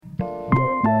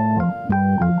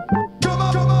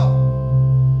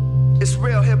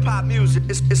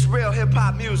music. It's real hip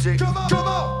hop music. Come on, come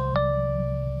on.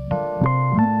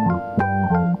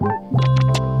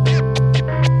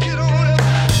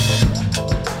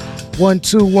 1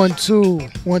 2 1 2.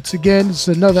 Once again, it's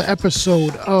another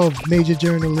episode of Major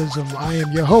Journalism. I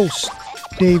am your host,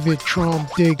 David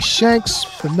Trom Diggs Shanks.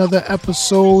 Another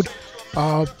episode.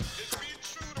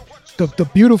 The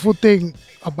beautiful thing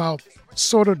about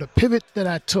sort of the pivot that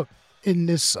I took in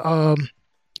this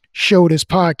show, this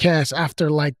podcast, after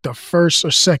like the first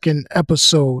or second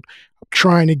episode,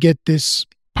 trying to get this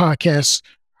podcast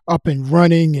up and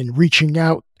running and reaching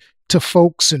out to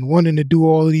folks and wanting to do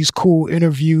all of these cool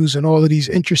interviews and all of these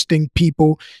interesting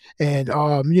people. And,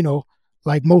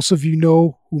 like most of you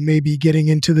know, who may be getting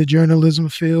into the journalism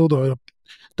field or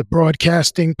the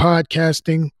broadcasting,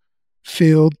 podcasting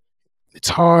field, it's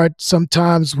hard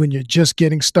sometimes when you're just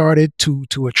getting started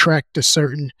to attract a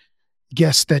certain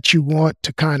guest that you want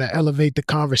to kind of elevate the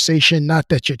conversation. Not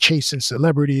that you're chasing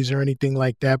celebrities or anything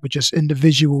like that, but just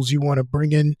individuals you want to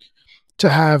bring in to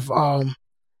have,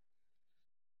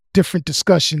 different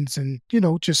discussions and,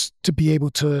 just to be able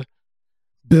to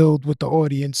build with the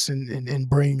audience and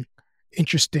bring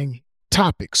interesting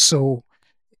topics. So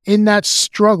in that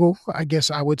struggle, I guess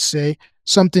I would say,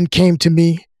 something came to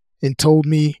me and told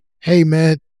me, hey,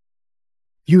 man,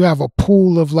 you have a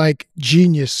pool of like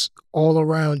genius all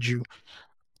around you.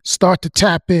 Start to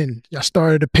tap in. I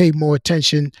started to pay more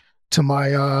attention to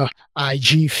my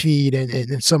IG feed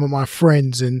and some of my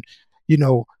friends. And,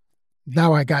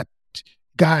 now I got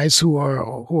guys who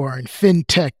are in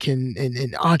fintech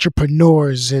and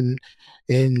entrepreneurs and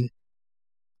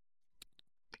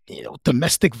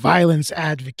domestic violence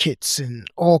advocates and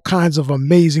all kinds of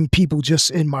amazing people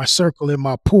just in my circle, in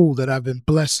my pool that I've been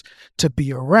blessed to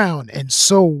be around. And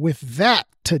so with that,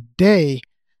 today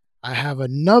I have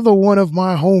another one of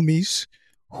my homies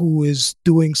who is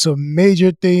doing some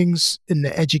major things in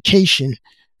the education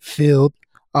field.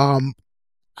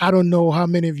 I don't know how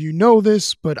many of you know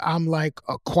this, but I'm like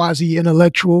a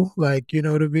quasi-intellectual, like, you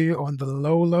know what I mean, on the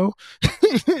low.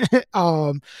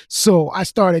 So I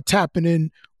started tapping in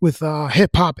with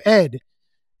hip hop ed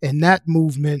and that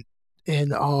movement.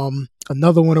 And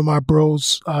another one of my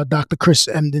bros, Dr. Chris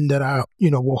Emden, that I,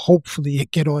 will hopefully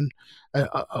get on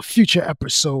a future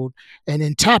episode. And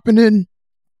then tapping in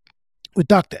with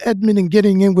Dr. Edmond and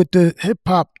getting in with the hip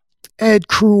hop ed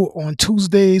crew on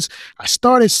Tuesdays, I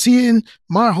started seeing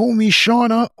my homie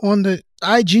Shauna on the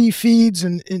IG feeds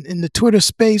and in the Twitter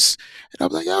space. And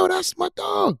I'm like, yo, that's my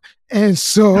dog. And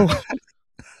so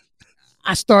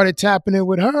I started tapping in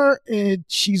with her, and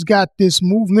she's got this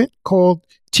movement called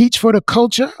Teach for the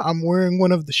Culture. I'm wearing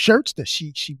one of the shirts that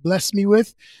she blessed me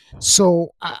with.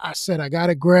 So I said, I got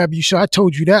to grab you. So I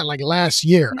told you that like last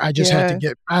year. I just had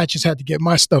to get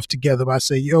my stuff together. But I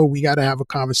say, yo, we got to have a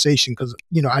conversation because,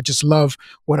 I just love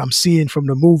what I'm seeing from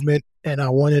the movement. And I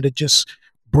wanted to just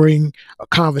bring a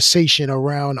conversation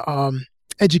around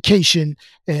education,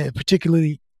 and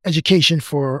particularly education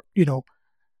for,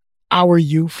 our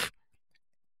youth,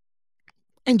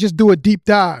 and just do a deep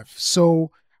dive.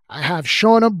 So I have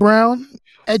Shauna Brown,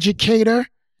 educator,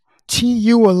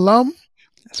 TU alum.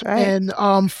 That's right.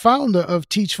 And founder of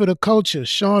Teach for the Culture.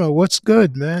 Shauna, what's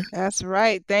good, man? That's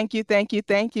right. Thank you. Thanks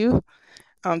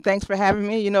for having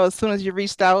me. As soon as you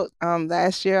reached out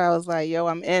last year, I was like, yo,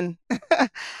 I'm in.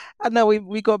 I know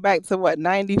we go back to what,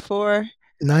 94?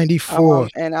 94.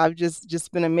 And I've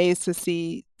just been amazed to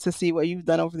see what you've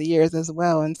done over the years as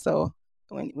well. And so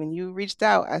when you reached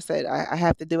out, I said, I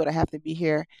have to do it. I have to be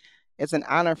here. It's an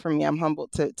honor for me. I'm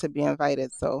humbled to be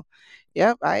invited. So,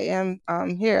 yep, I am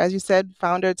here. As you said,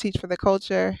 founder of Teach for the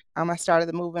Culture. I started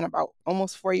the movement about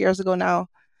almost 4 years ago now.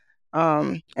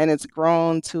 And it's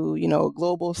grown to,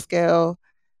 global scale.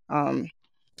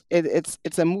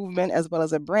 It's a movement as well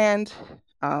as a brand.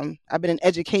 I've been in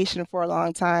education for a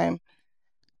long time.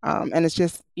 And it's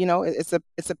just,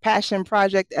 it's a passion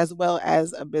project as well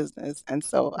as a business. And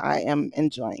so I am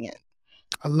enjoying it.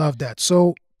 I love that.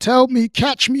 So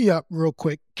catch me up real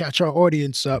quick, catch our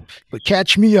audience up, but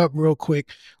catch me up real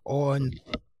quick on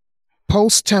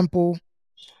post-Temple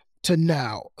to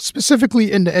now,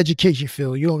 specifically in the education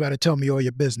field. You don't got to tell me all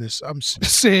your business. I'm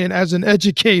saying as an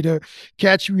educator,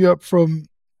 catch me up from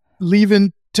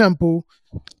leaving Temple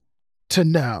to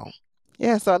now.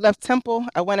 Yeah, so I left Temple.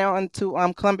 I went on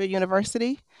to Columbia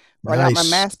University, where I got my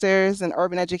master's in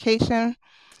urban education.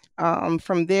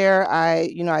 From there,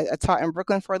 I taught in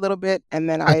Brooklyn for a little bit, and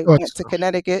then I went to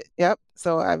Connecticut. Yep.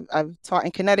 So I've taught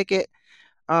in Connecticut.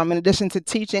 In addition to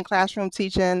teaching, classroom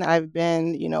teaching, I've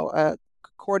been, a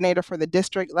coordinator for the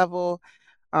district level.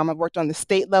 I've worked on the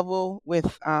state level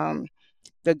with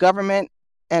the government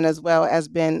and as well as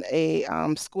been a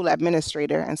school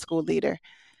administrator and school leader.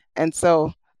 And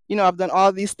so, I've done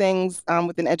all these things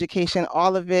within education.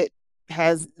 All of it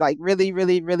has like really,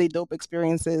 really, really dope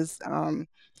experiences.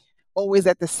 Always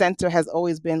at the center has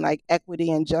always been like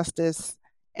equity and justice,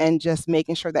 and just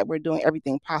making sure that we're doing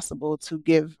everything possible to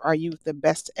give our youth the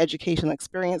best educational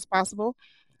experience possible.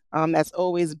 That's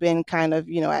always been kind of,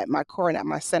 at my core and at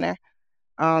my center.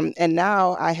 And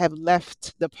now I have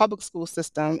left the public school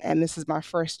system, and this is my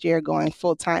first year going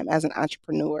full time as an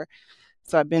entrepreneur.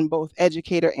 So I've been both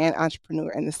educator and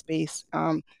entrepreneur in the space.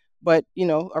 But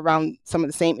around some of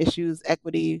the same issues,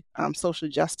 equity, social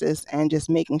justice, and just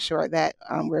making sure that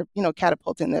we're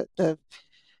catapulting the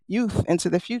youth into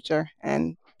the future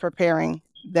and preparing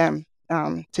them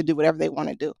to do whatever they want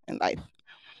to do in life.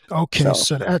 Okay, So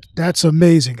so that's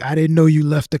amazing. I didn't know you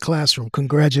left the classroom.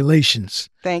 Congratulations.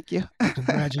 thank you.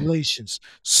 Congratulations.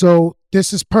 So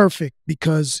this is perfect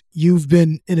because you've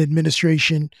been in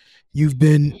administration, you've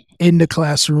been in the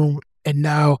classroom, and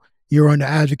now you're on the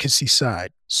advocacy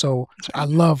side. So I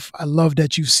love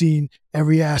that you've seen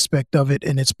every aspect of it,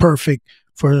 and it's perfect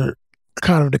for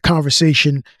kind of the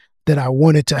conversation that I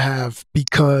wanted to have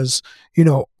because,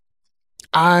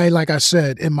 like I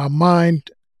said, in my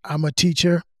mind, I'm a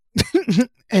teacher.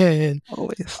 And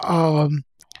Always. I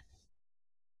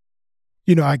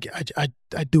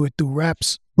do it through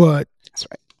reps, but That's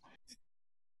right.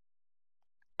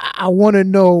 I want to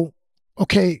know,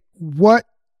 okay, what,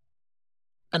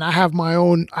 and I have my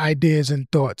own ideas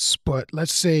and thoughts, but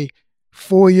let's say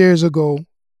 4 years ago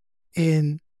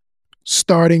in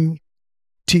starting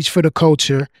Teach for the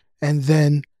Culture, and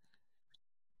then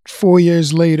 4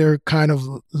 years later, kind of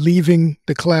leaving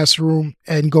the classroom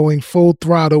and going full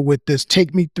throttle with this.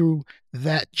 Take me through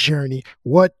that journey.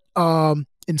 What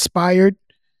inspired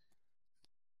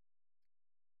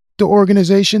the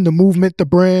organization, the movement, the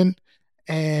brand,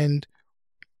 and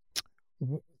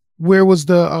where was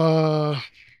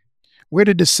where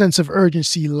did the sense of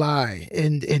urgency lie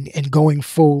in going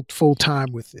full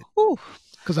time with it? Whew.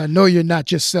 Because I know you're not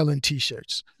just selling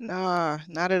T-shirts. Nah,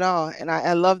 not at all. And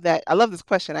I love that. I love this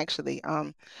question actually.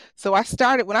 So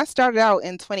when I started out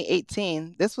in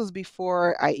 2018, this was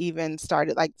before I even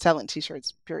started like selling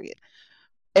T-shirts, period.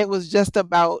 It was just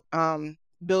about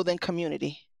building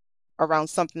community around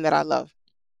something that I love.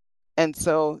 And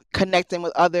so connecting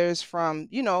with others from,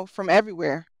 from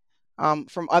everywhere,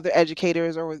 from other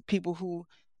educators or with people who,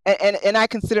 and I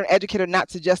consider an educator not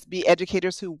to just be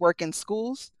educators who work in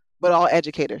schools, but all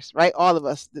educators, right? All of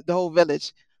us, the whole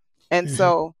village. And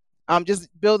so just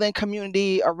building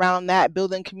community around that,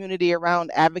 building community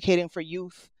around advocating for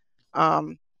youth,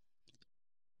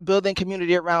 building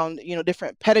community around,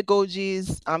 different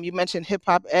pedagogies. You mentioned hip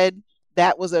hop ed.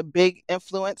 That was a big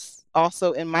influence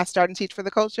also in my starting Teach for the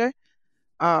Culture.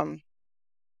 And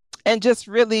just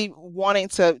really wanting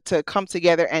to come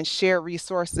together and share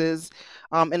resources.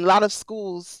 In a lot of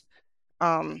schools,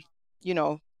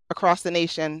 across the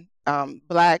nation,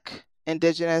 Black,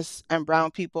 Indigenous, and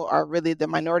Brown people are really the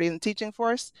minority in the teaching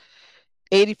force.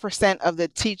 80% of the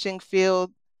teaching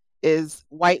field is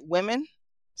white women.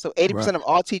 So 80% of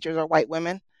all teachers are white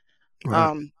women.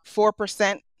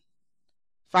 4%,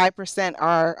 5%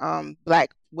 are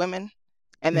Black women,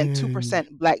 and then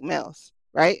 2% Black males,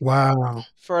 right? Wow.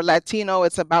 For Latino,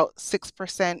 it's about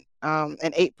 6% and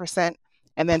 8%.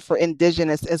 And then for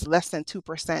Indigenous, it's less than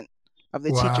 2% of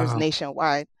the teachers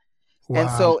nationwide. Wow. And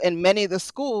so in many of the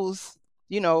schools,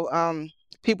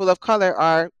 people of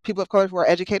color who are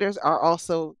educators are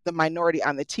also the minority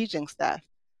on the teaching staff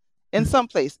in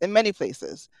many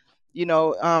places.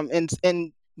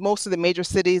 In most of the major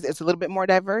cities, it's a little bit more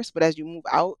diverse, but as you move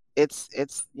out, it's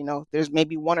there's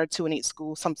maybe one or two in each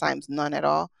school, sometimes none at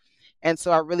all. And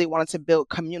so I really wanted to build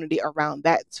community around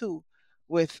that too,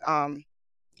 with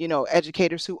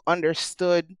educators who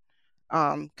understood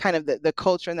kind of the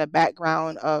culture and the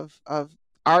background of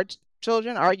our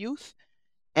children, our youth,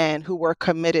 and who were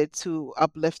committed to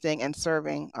uplifting and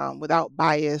serving without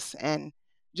bias, and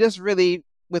just really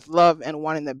with love and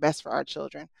wanting the best for our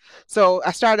children. So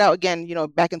I started out again,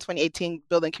 back in 2018,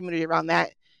 building community around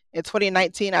that. In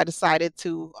 2019, I decided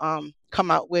to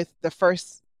come out with the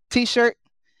first T-shirt,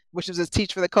 which was just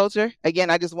Teach for the Culture. Again,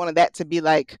 I just wanted that to be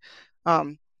like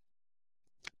a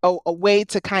way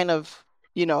to kind of,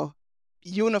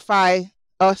 unify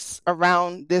us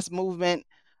around this movement,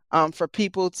 for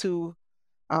people to,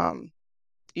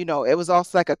 it was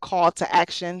also like a call to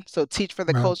action. So Teach for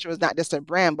the Culture was not just a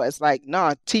brand, but it's like,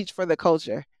 no, Teach for the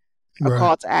Culture, a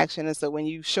call to action. And so when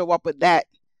you show up with that,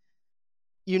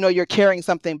 you're carrying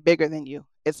something bigger than you.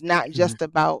 It's not just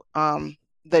about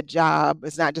the job.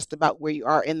 It's not just about where you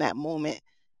are in that moment.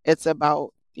 It's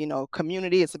about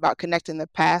community. It's about connecting the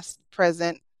past,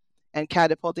 present, and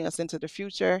catapulting us into the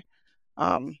future.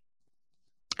 Um,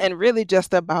 and really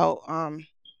just about,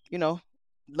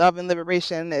 love and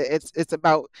liberation. It's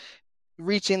about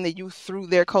reaching the youth through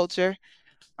their culture.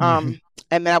 Hmm.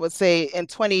 And then I would say in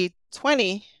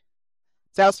 2020,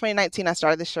 so that was 2019, I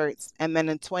started the shirts. And then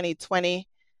in 2020,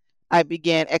 I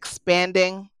began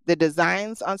expanding the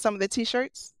designs on some of the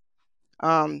t-shirts.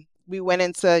 We went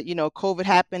into, COVID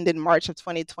happened in March of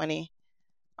 2020.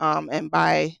 And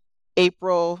by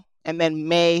April and then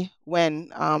May, when,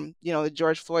 the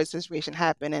George Floyd situation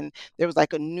happened, and there was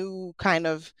like a new kind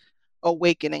of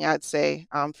awakening, I'd say,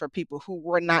 for people who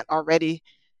were not already,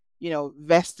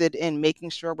 vested in making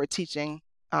sure we're teaching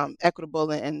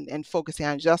equitable and focusing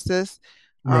on justice.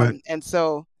 Right. And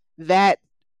so that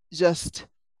just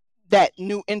that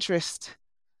new interest,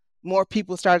 more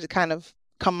people started to kind of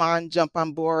jump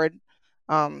on board,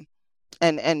 um,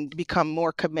 and become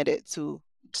more committed to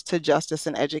justice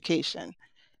and education.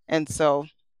 And so,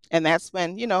 and that's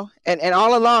when, and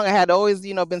all along I had always,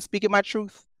 been speaking my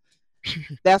truth.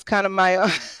 That's kind of my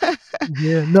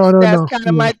Yeah. No, no, that's no. kind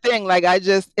of Yeah. my thing. Like I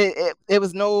just it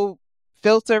was no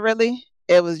filter really.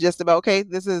 It was just about, okay,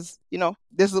 this is,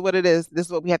 this is what it is. This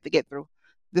is what we have to get through.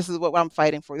 This is what I'm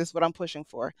fighting for. This is what I'm pushing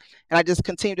for. And I just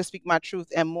continued to speak my truth,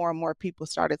 and more people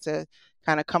started to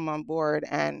kind of come on board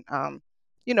and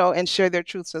and share their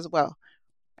truths as well.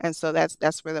 And so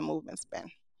that's where the movement's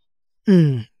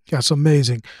been. That's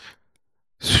amazing.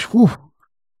 Whew.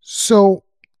 So,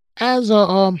 as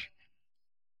a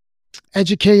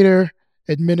educator,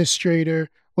 administrator,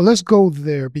 well, let's go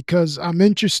there because I'm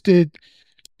interested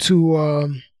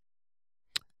to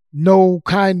know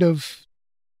kind of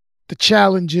the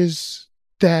challenges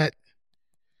that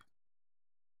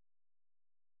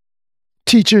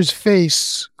teachers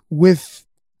face with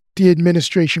the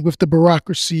administration, with the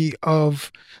bureaucracy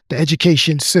of the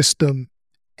education system,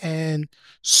 and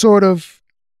sort of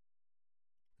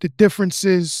the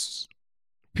differences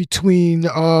between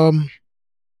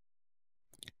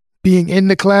being in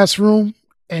the classroom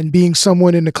and being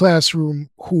someone in the classroom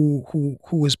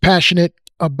who is passionate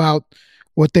about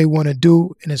what they want to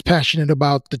do and is passionate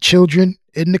about the children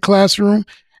in the classroom,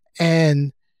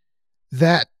 and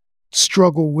that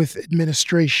struggle with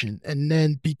administration, and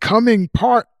then becoming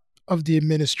part of the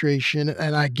administration.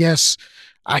 And I guess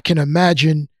I can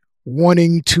imagine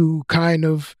wanting to kind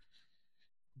of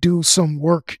do some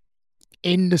work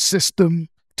in the system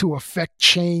to affect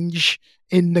change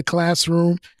in the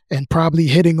classroom, and probably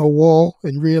hitting a wall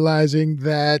and realizing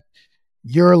that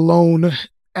your lone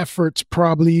efforts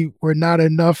probably were not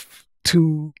enough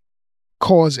to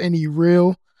cause any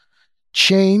real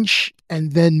change,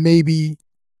 and then maybe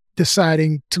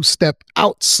deciding to step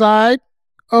outside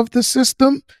of the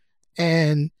system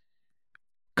and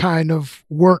kind of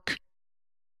work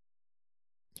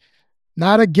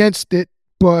not against it,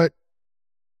 but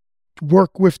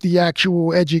work with the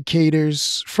actual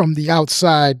educators from the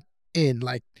outside in.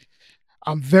 Like,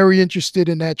 I'm very interested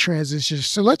in that transition.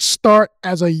 So let's start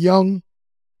as a young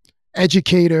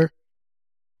educator,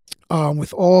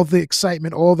 with all the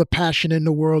excitement, all the passion in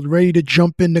the world, ready to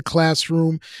jump in the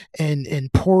classroom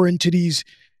and pour into these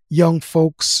young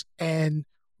folks. And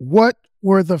what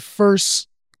were the first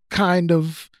kind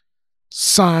of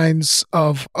signs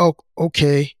of, oh,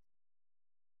 okay,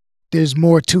 there's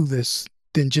more to this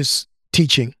than just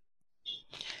teaching?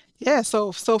 Yeah,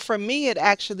 so for me it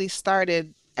actually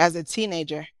started as a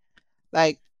teenager.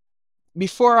 Like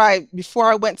before I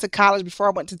went to college, before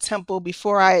I went to Temple,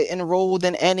 before I enrolled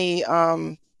in any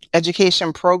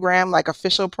education program, like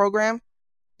official program,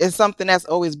 it's something that's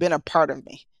always been a part of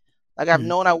me. Like I've Mm.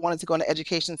 known I wanted to go into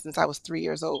education since I was 3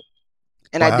 years old.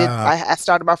 And Wow. I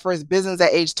started my first business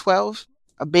at age 12,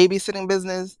 a babysitting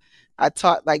business. I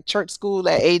taught like church school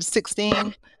at age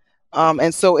 16.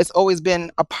 And so it's always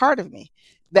been a part of me.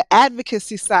 The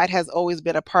advocacy side has always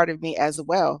been a part of me as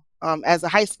well. As a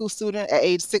high school student at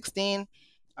age 16,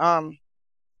 um,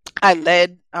 I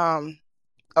led a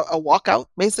walkout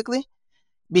basically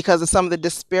because of some of the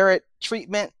disparate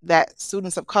treatment that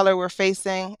students of color were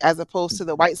facing as opposed to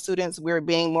the white students. We were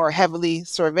being more heavily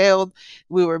surveilled.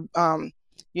 We were,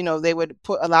 they would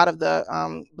put a lot of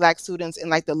the Black students in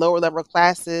like the lower level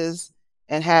classes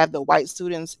and have the white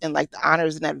students in like the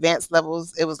honors and advanced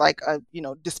levels. It was like a,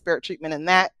 disparate treatment in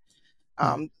that,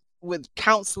 Mm. with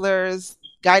counselors,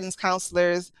 guidance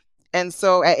counselors. And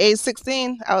so at age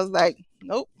 16, I was like,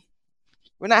 nope,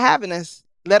 we're not having this.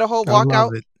 Let a whole I love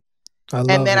walkout. it. I And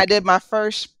love then I it. did my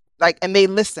first, like, and they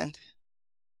listened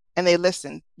and they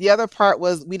listened. The other part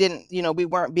was we didn't, we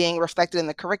weren't being reflected in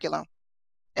the curriculum.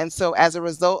 And so as a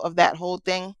result of that whole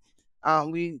thing,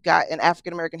 We got an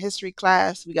African American history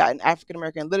class. We got an African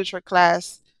American literature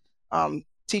class.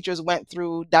 Teachers went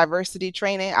through diversity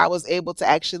training. I was able to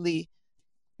actually,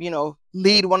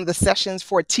 lead one of the sessions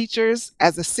for teachers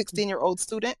as a 16-year-old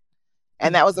student.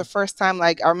 And that was the first time,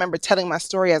 like, I remember telling my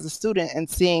story as a student and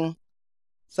seeing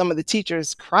some of the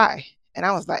teachers cry. And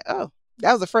I was like, oh,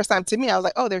 that was the first time to me. I was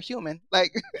like, oh, they're human.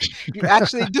 Like, you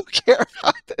actually do care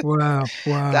about this. Wow.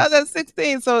 That was at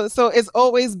 16. So it's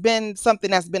always been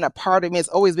something that's been a part of me. It's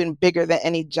always been bigger than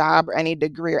any job or any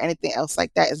degree or anything else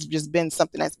like that. It's just been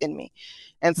something that's in me.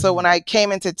 And so when I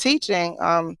came into teaching,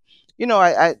 I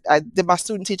did my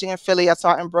student teaching in Philly. I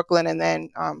taught in Brooklyn and then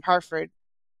Hartford.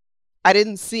 I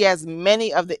didn't see as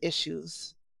many of the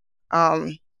issues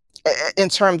in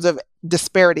terms of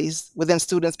disparities within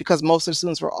students because most of the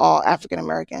students were all African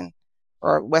American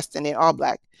or West Indian, all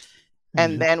Black.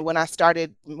 And then when I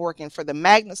started working for the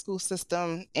magnet school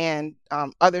system and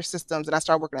other systems, and I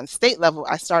started working on the state level,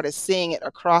 I started seeing it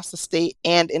across the state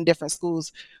and in different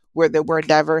schools where there were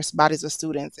diverse bodies of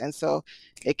students. And so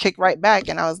it kicked right back.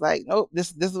 And I was like, nope,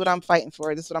 this is what I'm fighting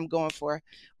for. This is what I'm going for.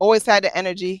 Always had the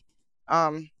energy.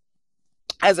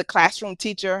 As a classroom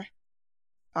teacher,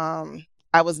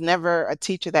 I was never a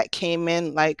teacher that came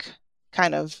in like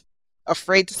kind of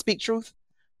afraid to speak truth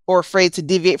or afraid to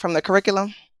deviate from the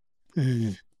curriculum.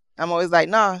 I'm always like,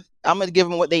 nah, I'm going to give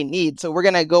them what they need. So we're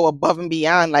going to go above and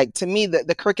beyond. Like, to me,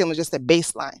 the curriculum is just a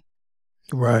baseline.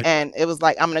 Right. And it was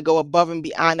like, I'm going to go above and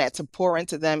beyond that to pour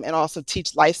into them and also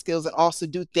teach life skills and also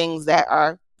do things that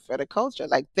are for the culture,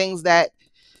 like things that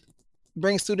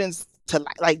bring students to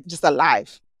like just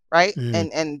alive. Right.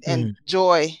 And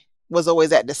joy was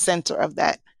always at the center of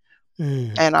that.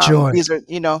 And joy. These are,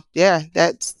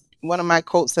 that's one of my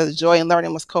quotes says, joy and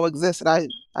learning must coexist. And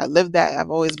I live that.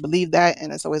 I've always believed that.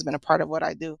 And it's always been a part of what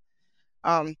I do.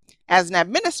 As an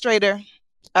administrator,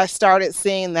 I started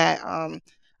seeing that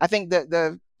I think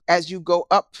that as you go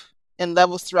up in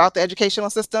levels throughout the educational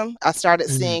system, I started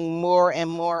seeing more and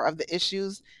more of the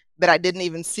issues that I didn't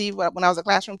even see when I was a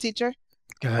classroom teacher.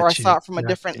 Or I saw it from a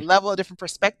different level, a different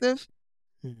perspective.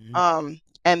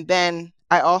 And then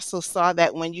I also saw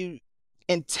that when you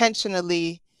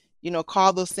intentionally,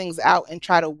 call those things out and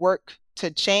try to work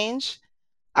to change,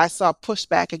 I saw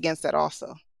pushback against that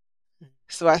also.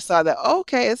 So I saw that,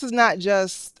 okay, this is not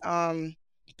just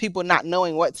people not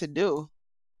knowing what to do.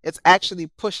 It's actually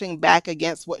pushing back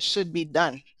against what should be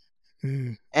done.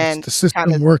 And it's the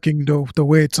system working the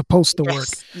way it's supposed to work.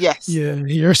 Yes. Yeah,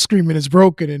 you're screaming it's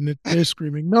broken, and they're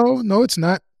screaming, no, it's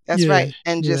not. That's right.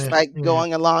 And just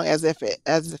going along as if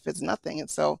it's nothing. And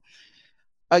so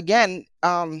again,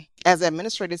 as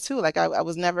administrator too, like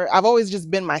I've always just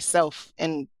been myself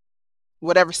in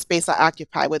whatever space I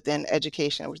occupy within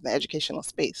education, within the educational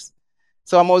space.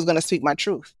 So I'm always going to speak my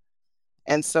truth.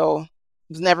 And so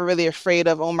was never really afraid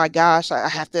of, oh my gosh, I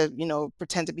have to,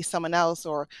 pretend to be someone else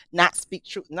or not speak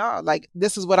truth. No, like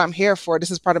this is what I'm here for.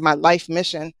 This is part of my life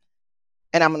mission.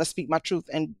 And I'm going to speak my truth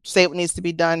and say what needs to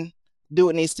be done, do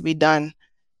what needs to be done,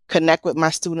 connect with my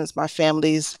students, my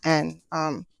families, and,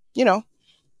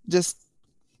 just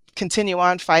continue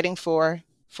on fighting for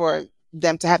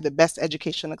them to have the best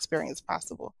educational experience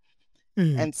possible.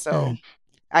 And so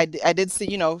I did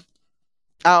see, I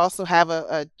also have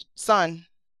a son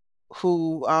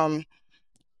who,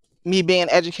 me being an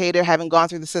educator, having gone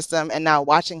through the system and now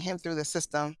watching him through the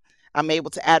system, I'm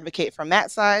able to advocate from that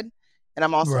side. And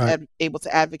I'm also able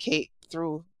to advocate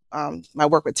through my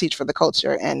work with Teach for the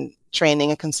Culture and training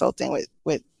and consulting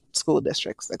with school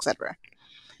districts, et cetera.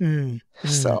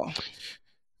 So.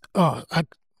 Oh, I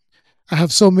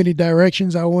have so many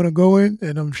directions I want to go in,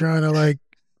 and I'm trying to like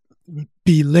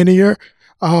be linear.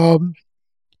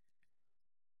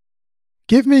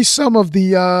 Give me some of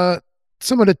the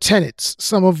tenets,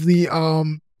 some of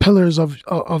the pillars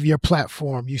of your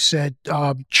platform. You said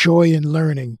joy and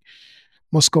learning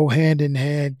must go hand in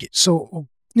hand. So,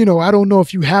 I don't know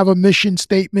if you have a mission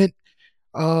statement,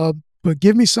 but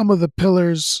give me some of the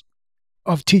pillars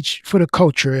of Teach for the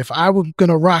Culture. If I were going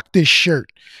to rock this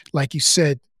shirt, like you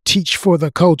said, teach for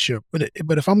the culture. But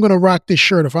if I'm going to rock this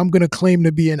shirt, if I'm going to claim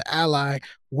to be an ally,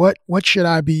 what should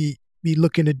I be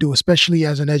looking to do, especially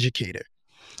as an educator?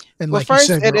 And like first,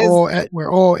 you said,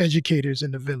 we're all educators in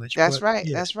the village. That's right.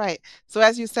 Yeah. That's right. So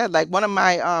as you said, like one of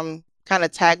my kind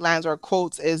of taglines or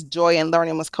quotes is joy and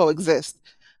learning must coexist.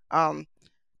 I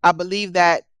believe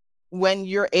that when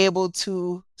you're able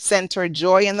to center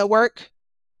joy in the work,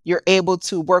 you're able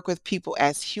to work with people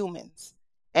as humans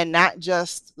and not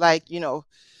just like,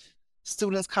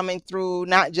 students coming through,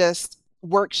 not just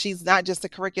worksheets, not just the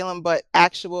curriculum, but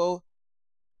actual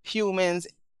humans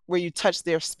where you touch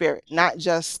their spirit, not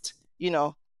just,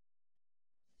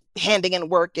 handing in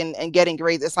work and getting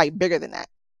grades. It's like bigger than that.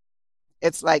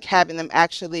 It's like having them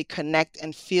actually connect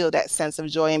and feel that sense of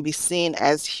joy and be seen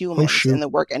as humans in the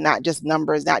work and not just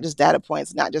numbers, not just data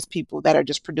points, not just people that are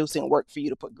just producing work for you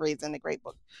to put grades in the grade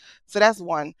book. So that's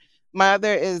one. My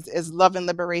other is love and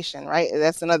liberation, right?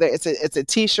 That's another, it's a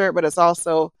t-shirt, but it's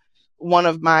also one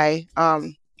of my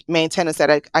main tenets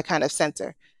that I kind of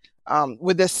center.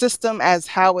 With the system as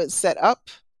how it's set up,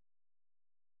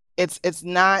 it's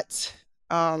not,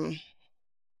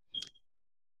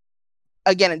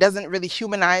 again, it doesn't really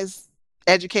humanize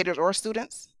educators or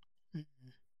students.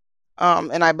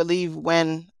 And I believe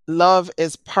when love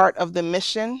is part of the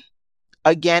mission,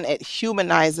 again, it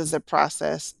humanizes the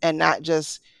process and not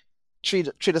just treat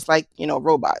us like,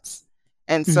 robots.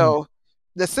 And so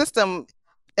the system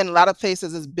in a lot of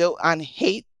places is built on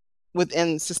hate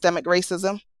within systemic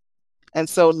racism. And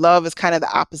so love is kind of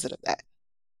the opposite of that,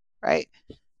 right?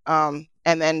 And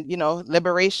then,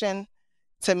 liberation,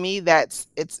 to me,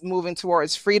 it's moving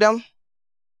towards freedom.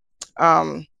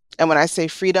 And when I say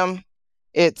freedom,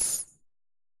 it's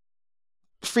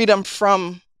freedom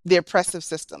from the oppressive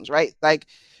systems, right? Like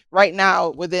right now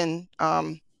within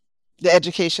the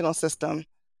educational system,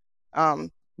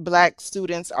 Black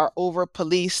students are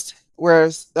over-policed,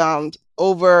 whereas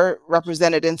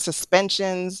overrepresented in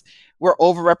suspensions, we're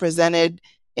overrepresented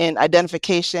in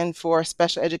identification for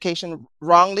special education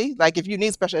wrongly. Like if you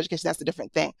need special education, that's a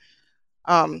different thing.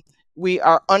 We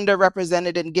are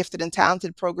underrepresented in gifted and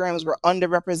talented programs. We're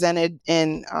underrepresented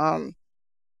in,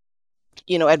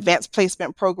 advanced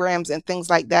placement programs and things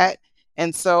like that.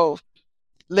 And so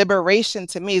liberation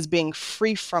to me is being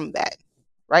free from that,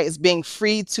 right? It's being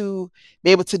free to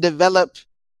be able to develop,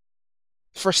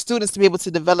 for students to be able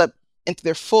to develop into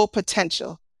their full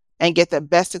potential and get the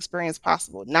best experience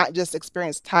possible, not just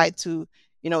experience tied to,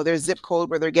 their zip code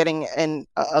where they're getting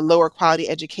a lower quality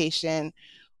education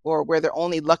or where they're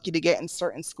only lucky to get in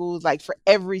certain schools. Like for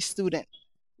every student,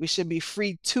 we should be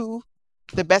free to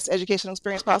the best educational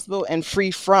experience possible and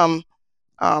free from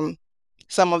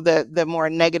some of the more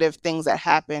negative things that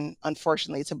happen,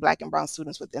 unfortunately, to Black and brown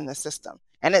students within the system.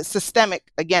 And it's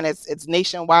systemic. Again, it's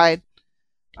nationwide.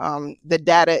 The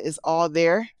data is all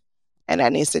there, and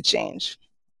that needs to change.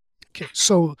 Okay,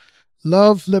 so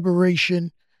love,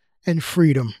 liberation, and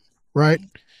freedom, right?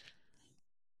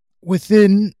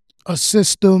 Within a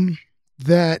system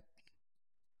that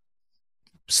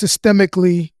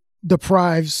systemically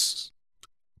deprives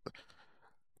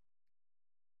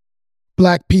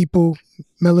Black people,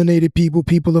 melanated people,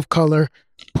 people of color,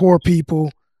 poor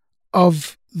people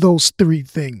of those three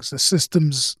things. The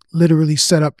system's literally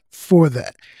set up for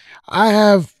that. I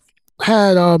have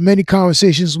had many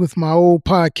conversations with my old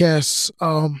podcast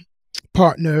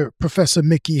partner, Professor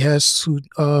Mickey Hess, who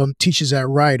teaches at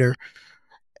Rider,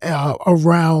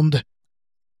 around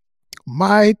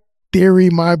my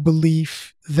theory, my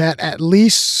belief that at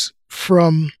least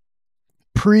from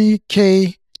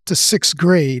pre-K to sixth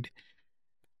grade,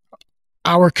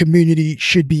 our community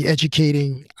should be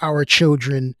educating our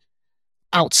children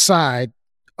outside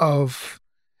of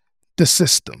the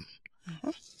system.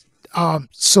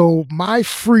 So my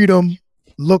freedom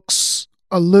looks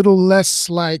a little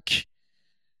less like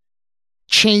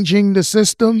changing the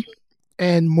system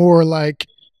and more like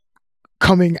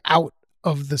coming out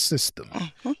of the system.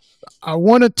 I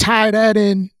want to tie that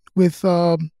in with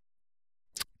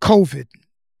COVID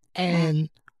and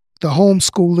the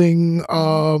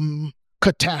homeschooling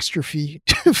catastrophe,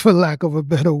 for lack of a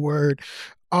better word.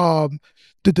 The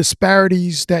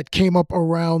disparities that came up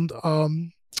around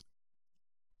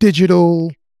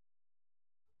digital,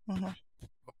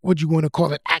 what do you want to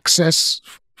call it, access,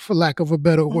 for lack of a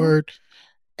better word,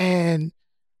 and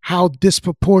how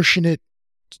disproportionate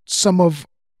some of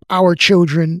our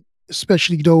children,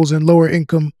 especially those in lower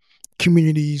income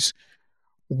communities,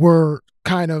 were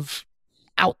kind of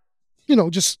out,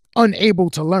 just unable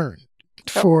to learn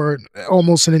for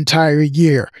almost an entire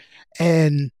year.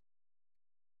 And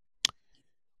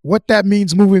what that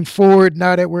means moving forward,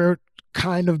 now that we're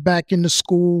kind of back in the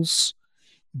schools,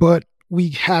 but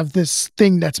we have this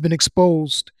thing that's been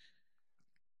exposed.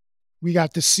 We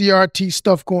got the CRT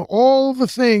stuff going, all the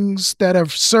things that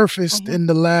have surfaced in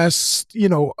the last,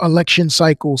 election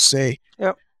cycle, say.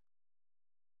 Yep.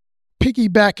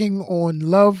 Piggybacking on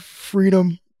love,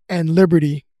 freedom, and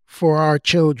liberty for our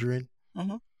children.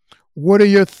 What are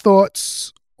your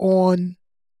thoughts on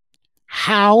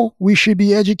how we should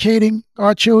be educating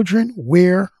our children,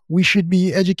 where we should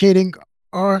be educating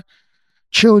our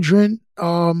children?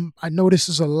 I know this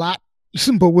is a lot,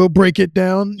 but we'll break it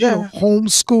down.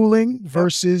 Homeschooling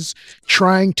versus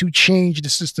trying to change the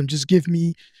system. Just give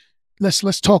me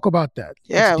let's talk about that.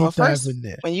 Let's Yeah, well, deep dive first, in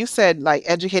there. when you said like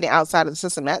educating outside of the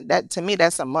system, that to me,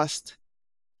 that's a must.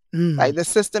 Like Mm, the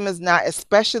system is not,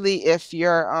 especially if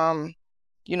you're,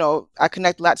 I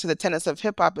connect a lot to the tenets of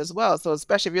hip hop as well. So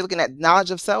especially if you're looking at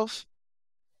knowledge of self,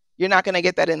 you're not going to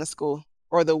get that in the school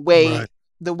or right.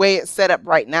 the way it's set up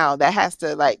right now. That has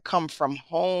to like come from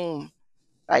home,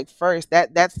 like first.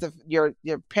 That's your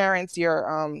parents,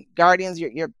 your guardians,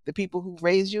 your the people who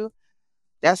raised you.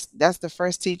 That's the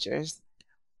first teachers.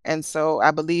 And so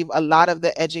I believe a lot of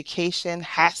the education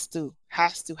has to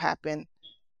happen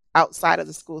outside of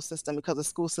the school system, because the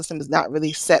school system is not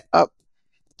really set up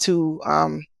to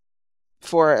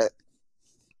for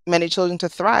many children to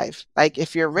thrive. Like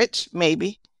if you're rich,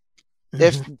 maybe.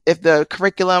 If Hmm. if the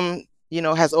curriculum,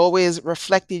 has always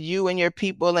reflected you and your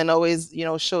people, and always,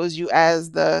 shows you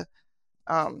as the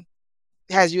um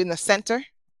has you in the center,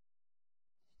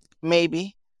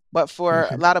 maybe. But for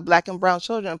a Hmm. lot of Black and brown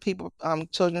children,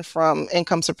 children from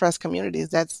income suppressed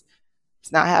communities, it's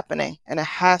not happening. And it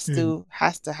Hmm.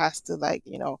 has to, like,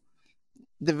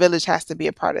 the village has to be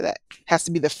a part of that. Has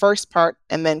to be the first part,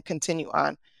 and then continue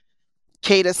on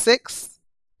K-6,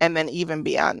 and then even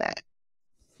beyond that.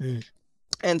 Hmm.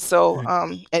 And so,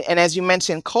 Hmm. and as you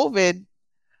mentioned, COVID,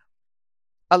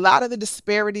 a lot of the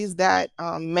disparities that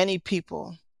many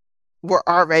people were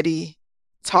already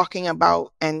talking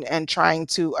about and trying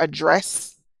to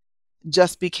address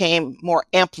just became more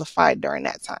amplified during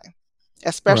that time,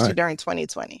 especially Right. during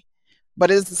 2020. But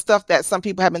it's the stuff that some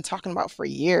people have been talking about for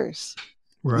years,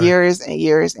 Right. years and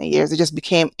years and years. It just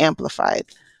became amplified.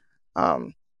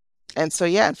 Um, and so,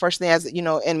 yeah, unfortunately, as you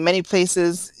know, in many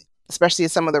places, especially in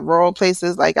some of the rural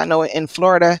places, like I know in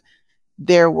Florida,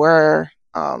 there were,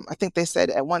 I think they said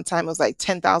at one time it was like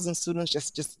 10,000 students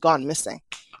just gone missing,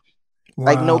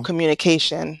 like no Wow.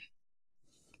 communication,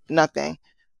 nothing.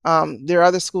 There are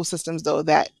other school systems though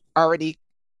that already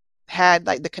had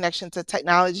like the connection to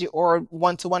technology or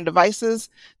one-to-one devices,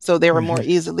 so they were more Hmm.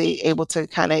 easily able to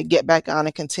kind of get back on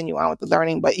and continue on with the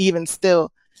learning. But even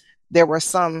still, there were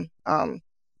some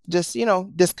just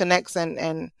disconnects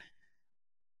and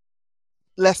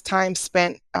less time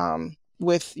spent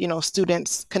with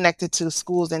students connected to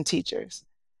schools and teachers.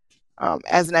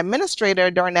 As an administrator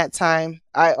during that time,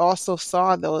 I also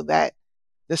saw though that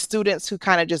the students who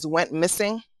kind of just went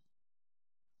missing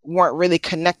weren't really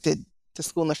connected to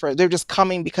school in the first. They're just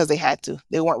coming because they had to.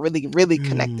 They weren't really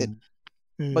connected.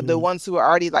 Hmm. But the Hmm. ones who were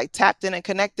already like tapped in and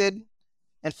connected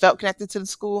and felt connected to the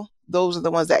school, those are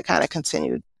the ones that kind of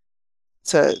continued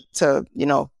to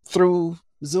through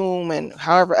Zoom and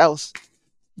however else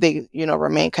they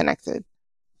remain connected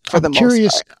for I'm the most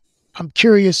curious. part. I'm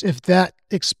curious if that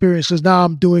experience, because now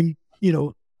I'm doing,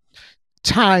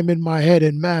 time in my head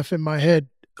and math in my head,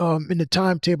 in the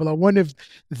timetable. I wonder if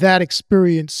that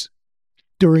experience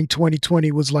during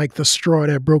 2020 was like the straw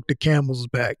that broke the camel's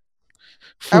back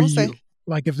I for would say, you.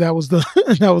 Like if that was the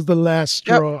that was the last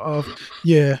yep, straw of,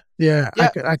 yeah, yeah,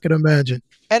 yep. I could imagine.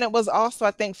 And it was also,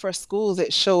 I think, for schools,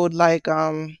 it showed like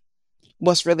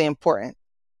what's really important.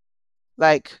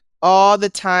 Like all the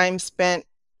time spent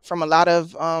from a lot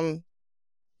of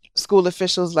school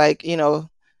officials, like,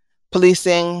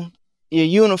 policing your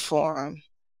uniform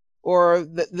or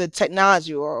the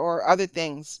technology or other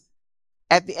things.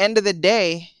 At the end of the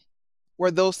day,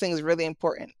 were those things really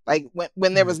important? Like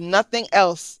when there Mm, was nothing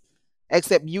else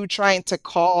except you trying to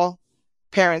call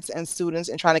parents and students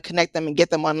and trying to connect them and get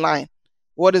them online,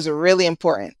 what is really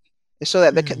important? To show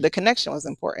that mm, the connection was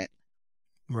important.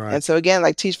 right. And so again,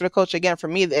 like Teach for the Culture, again, for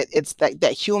me, it's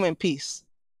that human piece.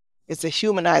 It's the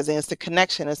humanizing, it's the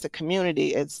connection, it's the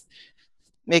community, it's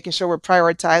making sure we're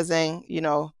prioritizing,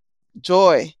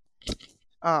 joy,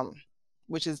 um,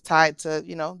 which is tied to,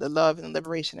 the love and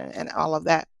liberation and all of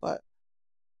that. But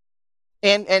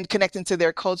and connecting to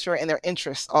their culture and their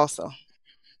interests also.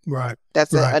 Right.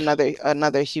 That's Right.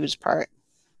 another huge part.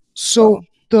 So So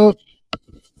the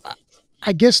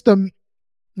I guess the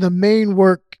main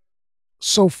work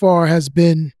so far has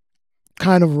been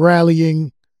kind of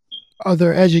rallying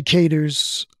other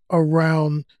educators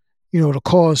around, the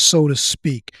cause, so to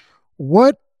speak.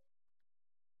 What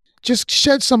Just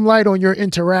shed some light on your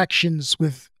interactions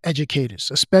with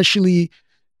educators, especially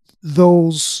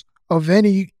those of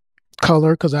any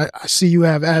color, because I see you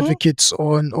have mhm. advocates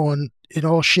on in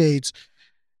all shades.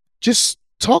 Just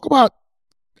talk about.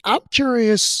 I'm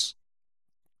curious.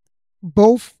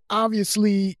 Both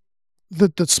obviously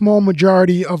the small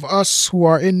majority of us who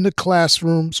are in the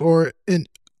classrooms or in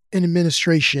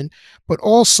administration, but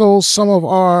also some of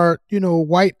our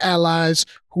white allies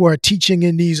who are teaching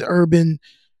in these urban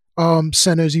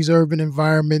centers, these urban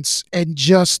environments, and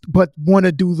just but want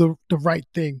to do the right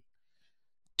thing.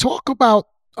 talk about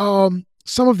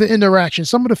some of the interaction,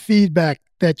 some of the feedback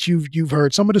that you've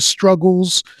heard, some of the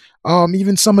struggles,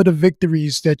 even some of the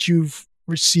victories that you've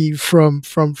received from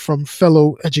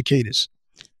fellow educators.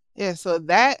 Yeah, so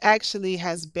that actually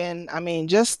has been, I mean,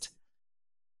 just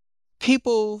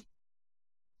people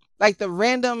like the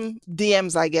random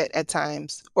DMs I get at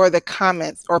times, or the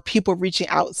comments, or people reaching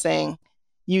out saying,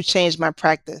 "You changed my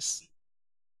practice.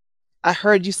 I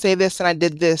heard you say this and I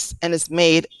did this, and it's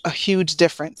made a huge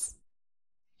difference.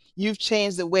 You've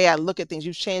changed the way I look at things.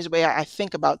 You've changed the way I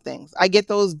think about things." I get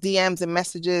those DMs and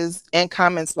messages and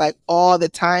comments like all the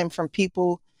time from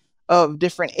people of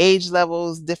different age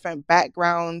levels, different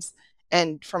backgrounds,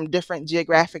 and from different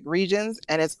geographic regions.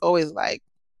 And it's always like,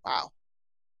 wow.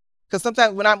 Because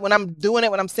sometimes when I'm doing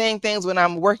it, when I'm saying things, when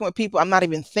I'm working with people, I'm not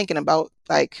even thinking about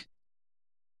like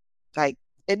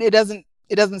it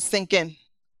doesn't sink in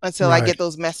until I Right, get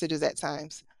those messages at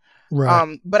times.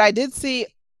 right. But I did see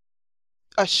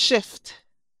a shift,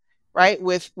 right,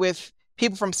 with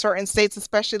people from certain states,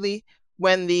 especially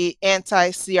when the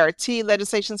anti-CRT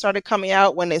legislation started coming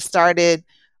out, when they started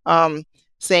um,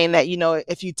 saying that,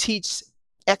 if you teach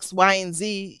X, Y, and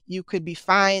Z, you could be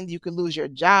fined, you could lose your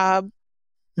job.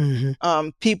 Hmm.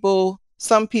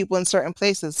 Some people in certain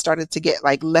places started to get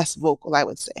like less vocal, I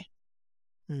would say,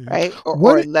 Hmm. right, or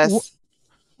What? less.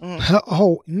 Mm,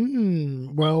 Oh,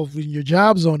 well, when your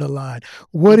job's on the line,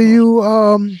 what do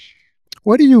mhm.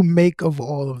 you make of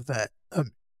all of that?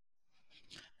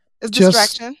 It's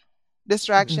Just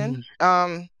distraction.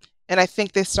 mm, And I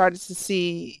think they started to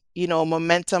see,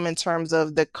 momentum in terms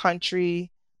of the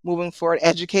country moving forward,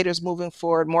 educators moving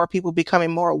forward, more people becoming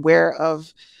more aware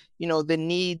of, the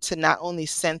need to not only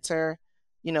center,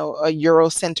 a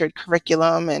Euro-centered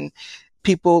curriculum, and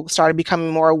people started becoming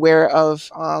more aware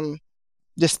of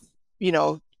just,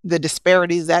 the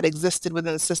disparities that existed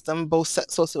within the system, both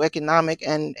socioeconomic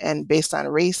and based on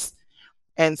race.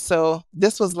 And so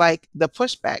this was like the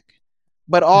pushback.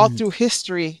 But all mm, through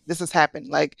history, this has happened.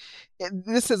 Like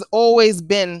this has always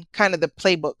been kind of the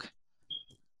playbook.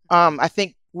 I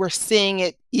think we're seeing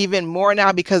it even more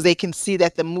now because they can see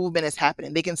that the movement is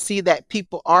happening. They can see that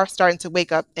people are starting to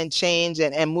wake up and change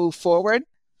and move forward.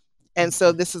 And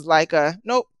so this is like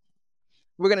nope,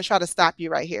 we're going to try to stop you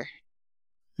right here.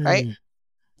 Right. mm,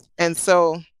 And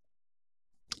so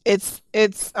it's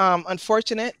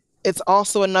unfortunate. It's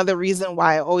also another reason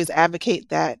why I always advocate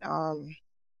that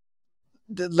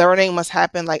the learning must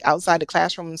happen like outside the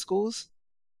classroom in schools.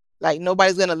 Like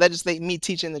nobody's going to legislate me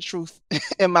teaching the truth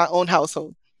in my own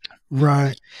household.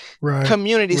 right, right,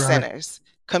 Community right. centers,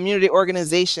 community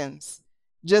organizations,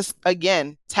 just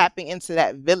again tapping into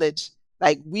that village.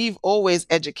 Like we've always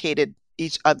educated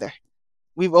each other.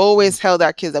 We've always held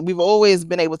our kids up. We've always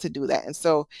been able to do that. And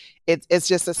so it's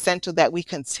just essential that we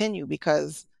continue,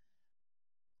 because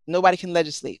nobody can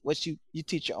legislate what you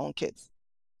teach your own kids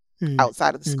Mm,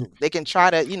 outside of the mm, school. They can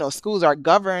try to, schools are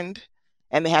governed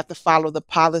and they have to follow the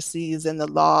policies and the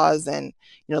laws and,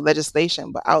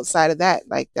 legislation. But outside of that,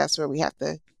 like that's where we have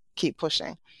to keep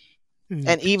pushing. mm.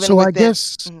 And even So I within,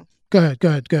 guess mhm. go ahead, go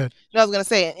ahead, go ahead. No, I was going to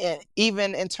say, and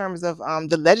even in terms of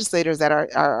the legislators that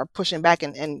are pushing back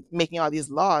and making all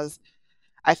these laws,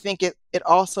 I think it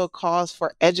also calls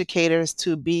for educators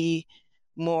to be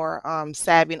more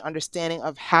savvy and understanding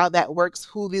of how that works,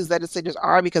 who these legislators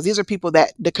are, because these are people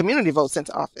that the community votes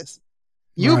into office.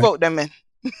 You Right, vote them in.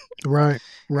 right,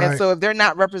 And right. so if they're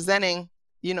not representing,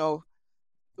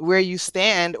 where you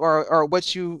stand or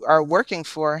what you are working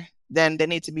for, then they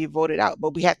need to be voted out.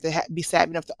 But we have to be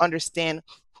savvy enough to understand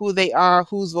who they are,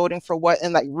 who's voting for what,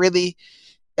 and like really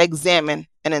examine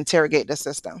and interrogate the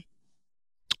system.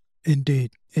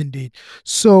 Indeed, indeed.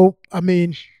 So I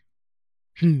mean,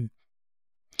 hmm,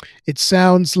 it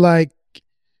sounds like,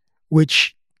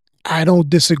 which I don't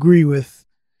disagree with.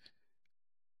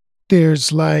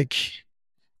 There's like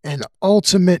an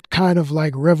ultimate kind of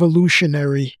like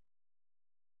revolutionary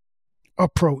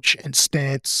approach and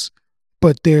stance,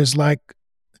 but there's like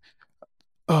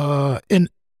in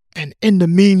and in the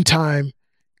meantime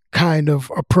kind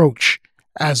of approach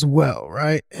as well,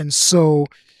 right? And so,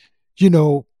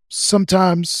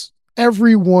 sometimes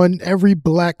every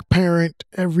black parent,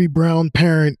 every brown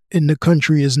parent in the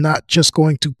country is not just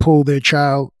going to pull their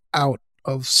child out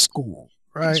of school,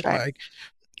 That's right? right. Like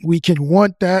we can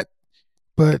want that,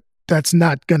 but that's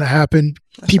not going to happen.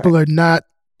 That's right. People are not,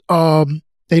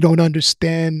 they don't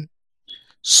understand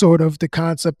sort of the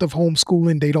concept of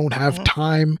homeschooling. They don't have Mhm.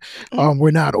 time. Mhm.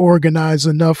 We're not organized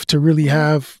enough to really Mhm.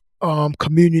 have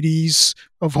communities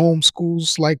of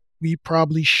homeschools like we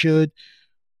probably should.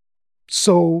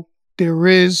 So there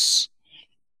is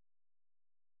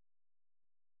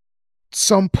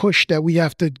some push that we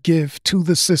have to give to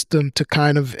the system to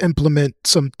kind of implement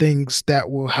some things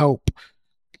that will help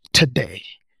today.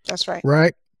 That's right.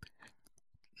 Right?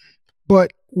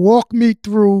 But walk me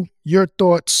through your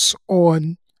thoughts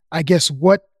on, I guess,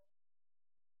 what,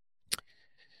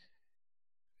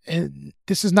 and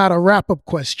this is not a wrap-up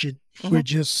question. Mm-hmm. We're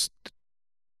just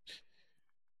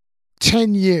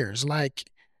 10 years, like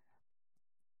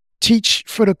Teach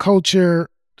for the Culture,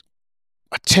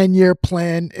 a 10-year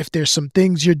plan. If there's some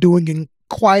things you're doing in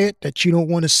quiet that you don't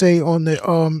want to say on the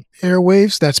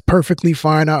airwaves, that's perfectly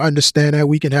fine. I understand that.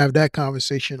 We can have that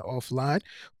conversation offline.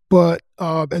 But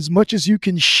as much as you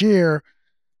can share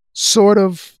sort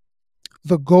of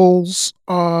the goals,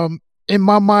 in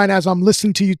my mind, as I'm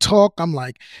listening to you talk, I'm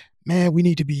like, man, we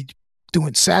need to be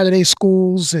doing Saturday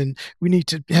schools, and we need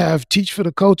to have Teach for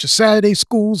the Culture Saturday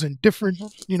schools in different,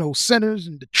 centers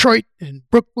in Detroit and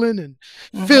Brooklyn and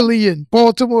Philly and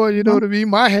Baltimore. You know what I mean?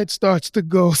 My head starts to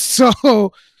go.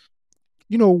 So,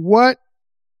 what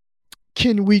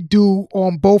can we do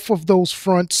on both of those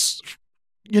fronts,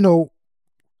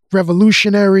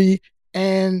 revolutionary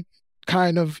and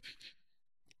kind of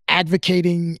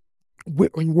advocating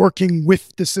and working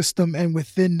with the system and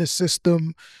within the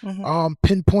system,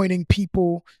 pinpointing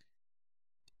people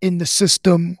in the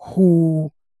system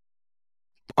who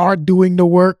are doing the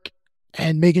work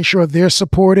and making sure they're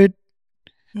supported,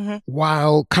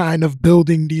 while kind of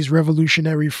building these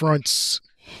revolutionary fronts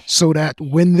so that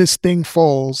when this thing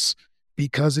falls,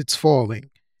 because it's falling,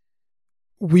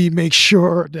 we make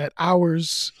sure that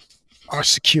ours are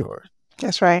secure.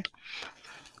 That's right.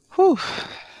 Whew.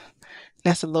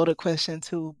 That's a loaded question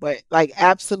too, but like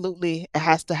absolutely it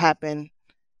has to happen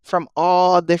from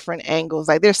all different angles.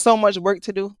 Like there's so much work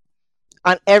to do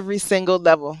on every single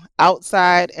level,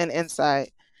 outside and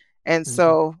inside. And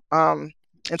so in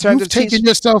terms You've of taken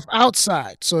yourself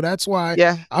outside, so that's why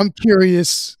I'm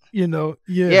curious,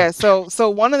 So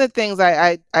one of the things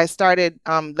I started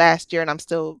last year, and I'm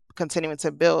still continuing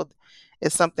to build,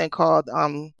 is something called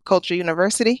Culture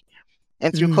University.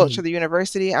 And through Culture the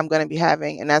University, I'm going to be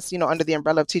having, and that's, under the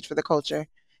umbrella of Teach for the Culture,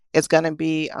 it's going to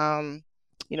be,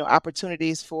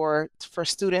 opportunities for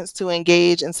students to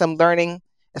engage in some learning,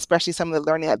 especially some of the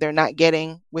learning that they're not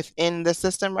getting within the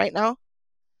system right now,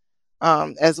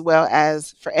 as well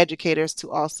as for educators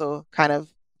to also kind of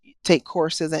take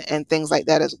courses and things like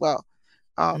that as well.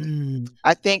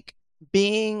 I think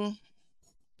being,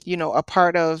 a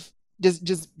part of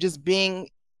just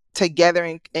being together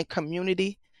in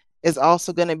community is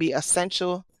also going to be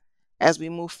essential as we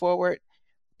move forward.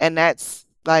 And that's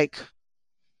like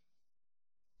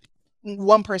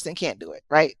one person can't do it,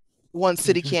 right? One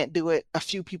city can't do it. A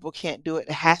few people can't do it.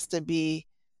 It has to be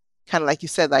kind of like you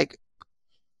said, like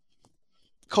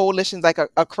coalitions, like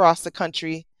across the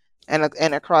country and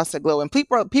across the globe. And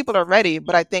people are ready.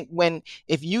 But I think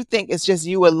if you think it's just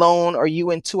you alone or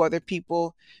you and two other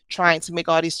people trying to make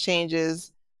all these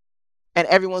changes and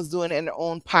everyone's doing it in their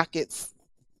own pockets,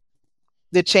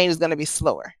 the change is going to be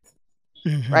slower,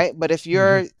 right? But if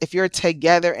you're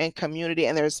together in community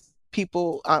and there's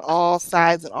people on all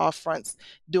sides and all fronts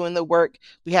doing the work,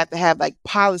 we have to have like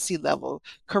policy level,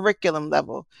 curriculum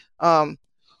level, home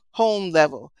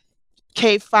level,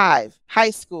 K-5, high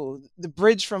school, the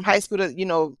bridge from high school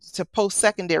to to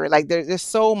post-secondary. Like there's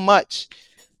so much.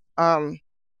 So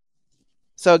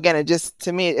again,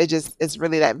 to me, it's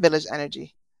really that village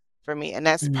energy for me, and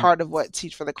that's part of what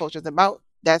Teach for the Culture is about.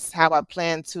 That's how I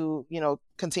plan to,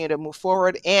 continue to move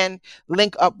forward and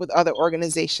link up with other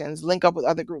organizations, link up with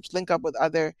other groups, link up with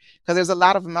because there's a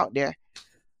lot of them out there.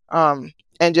 And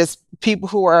just people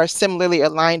who are similarly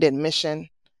aligned in mission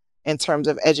in terms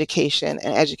of education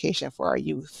and education for our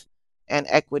youth and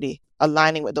equity,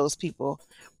 aligning with those people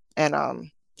and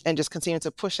just continue to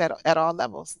push at all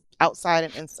levels, outside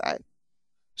and inside.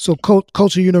 So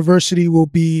Culture University will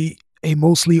be a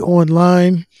mostly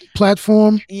online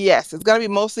platform? Yes, it's going to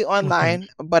be mostly online,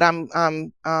 but I'm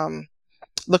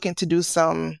looking to do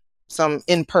some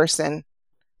in-person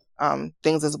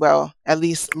things as well, at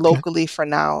least locally for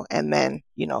now, and then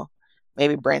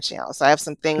maybe branching out. So I have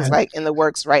some things like in the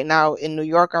works right now in New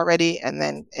York already, and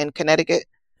then in Connecticut,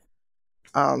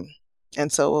 and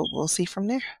so we'll see from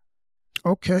there.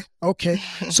 Okay.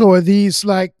 So are these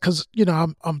like, because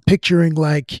I'm picturing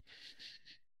like,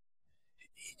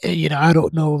 I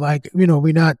don't know, like,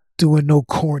 we're not doing no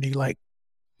corny like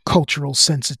cultural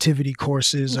sensitivity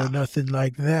courses or nothing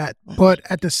like that. But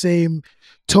at the same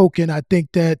token, I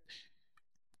think that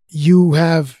you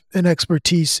have an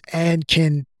expertise and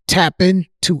can tap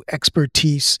into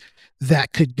expertise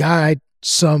that could guide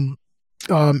some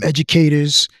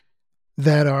educators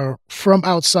that are from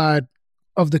outside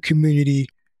of the community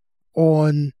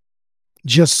on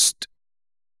just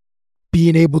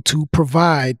being able to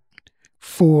provide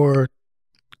for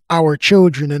our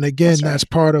children. And again, That's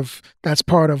right. that's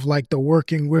part of like the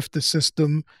working with the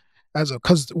system as a,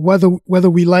 because whether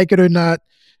we like it or not,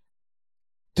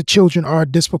 the children are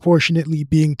disproportionately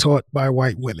being taught by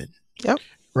white women, Yep.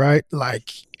 right?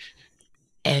 Like,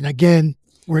 and again,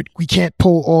 we can't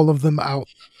pull all of them out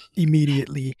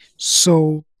immediately.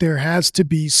 So there has to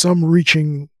be some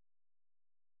reaching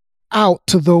out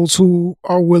to those who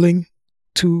are willing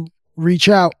to reach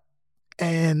out.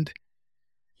 And,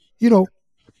 you know,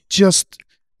 just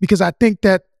because I think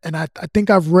that, and I think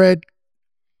I've read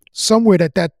somewhere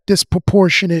that that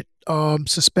disproportionate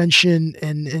suspension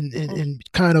and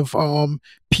kind of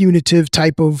punitive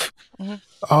type of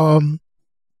Mm-hmm. um,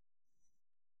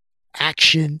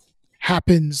 action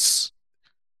happens,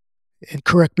 and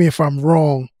correct me if I'm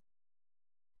wrong,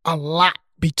 a lot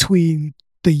between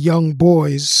the young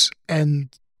boys and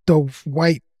the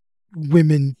white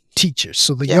women teachers.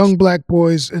 So the Yes. young black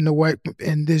boys and the white,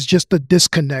 and there's just a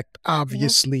disconnect, Mm-hmm.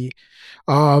 obviously,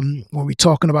 when we're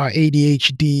talking about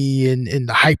ADHD and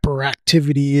the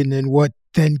hyperactivity, and then what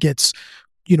then gets,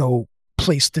 you know,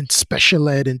 placed in special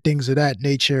ed and things of that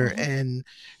nature. Mm-hmm. And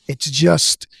it's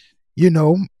just, you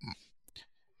know,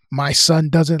 my son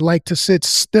doesn't like to sit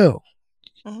still.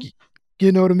 Mm-hmm.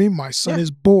 You know what I mean? My son Yeah.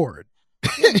 is bored.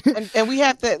 Yeah. And we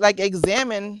have to like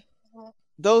examine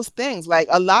those things. Like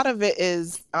a lot of it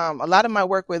is a lot of my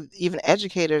work with even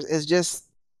educators is just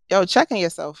checking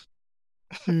yourself.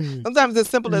 Mm, Sometimes it's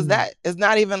simple as mm, that. It's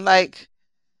not even like,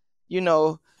 you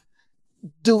know,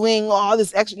 doing all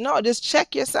this extra. No, just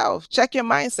check yourself. Check your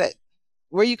mindset.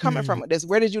 Where are you coming from mm, with this?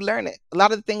 Where did you learn it? A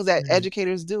lot of the things that mm,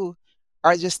 educators do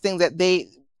are just things that they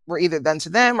were either done to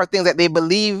them or things that they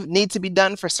believe need to be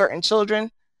done for certain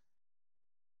children.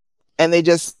 And they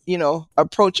just,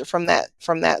 approach it from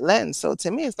that lens. So to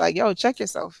me, it's like, yo, check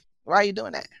yourself. Why are you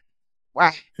doing that?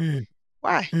 Why? mm,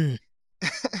 Why? mm,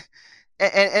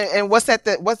 And what's at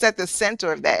the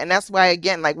center of that? And that's why,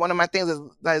 again, like one of my things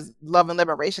is love and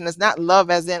liberation. It's not love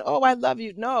as in, oh, I love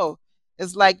you. No,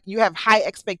 it's like you have high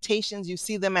expectations. You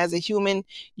see them as a human.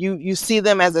 You see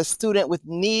them as a student with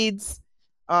needs.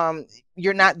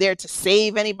 You're not there to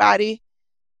save anybody.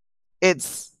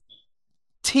 It's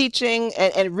teaching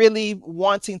and really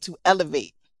wanting to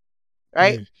elevate,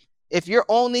 right? mm, If you're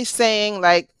only saying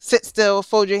like sit still,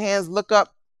 fold your hands, look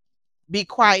up, be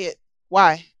quiet,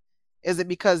 why? Is it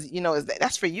because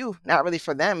that's for you, not really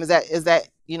for them? Is that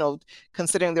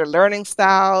considering their learning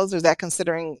styles, or is that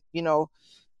considering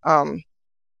um,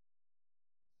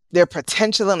 their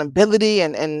potential and ability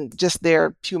and just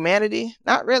their humanity?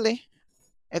 Not really,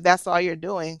 if that's all you're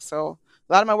doing. So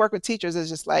a lot of my work with teachers is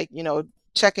just like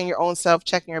checking your own self,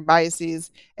 checking your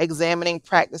biases, examining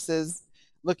practices,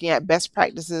 looking at best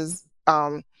practices,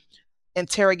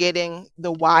 interrogating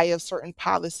the why of certain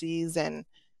policies, and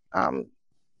um,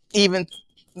 even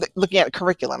looking at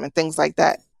curriculum and things like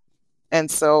that. And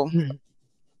so mm.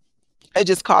 it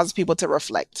just causes people to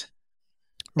reflect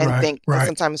and Right, think. And right.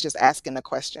 sometimes just asking the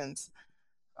questions.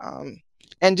 Um,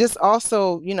 and just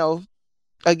also,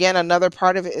 again, another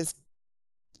part of it is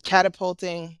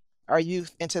catapulting our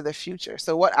youth into the future.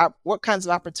 So what kinds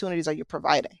of opportunities are you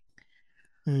providing?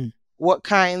 Mm, What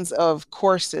kinds of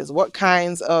courses? What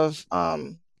kinds of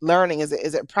learning? Is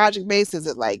it project based? Is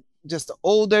it like just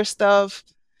older stuff?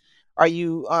 Are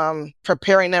you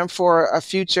preparing them for a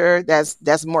future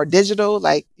that's more digital?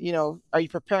 Like, are you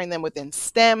preparing them within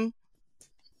STEM?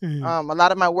 mm, A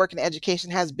lot of my work in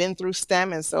education has been through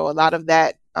STEM, and so a lot of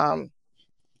that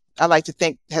I like to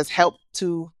think has helped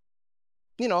to,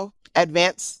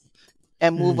 advance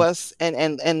and move mm. us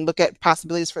and look at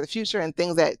possibilities for the future and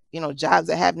things that jobs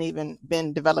that haven't even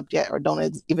been developed yet or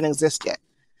don't even exist yet.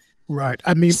 Right.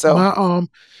 I mean, So,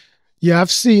 yeah,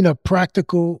 I've seen a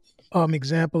practical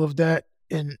example of that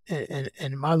in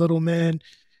my little man,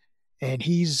 and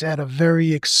he's at a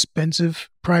very expensive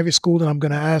private school, and I'm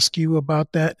going to ask you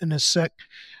about that in a sec.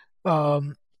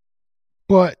 Um,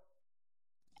 but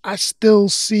I still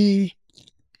see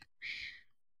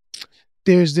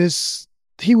there's this.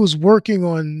 He was working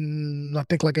on, I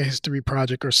think, like a history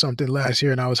project or something last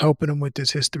year, and I was helping him with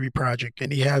this history project,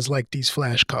 and he has like these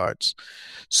flashcards.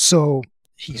 So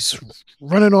he's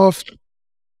running off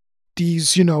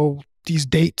these, these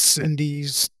dates and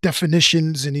these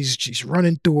definitions, and he's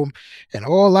running through them. And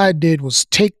all I did was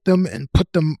take them and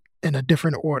put them in a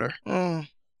different order. mm,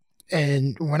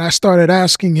 And when I started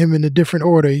asking him in a different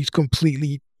order, he's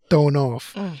completely thrown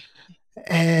off. mm,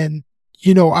 And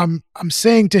I'm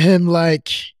saying to him like,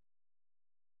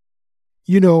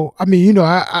 I mean,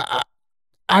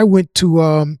 I went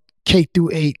to K through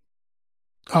 8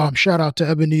 Shout out to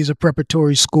Ebenezer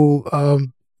Preparatory School,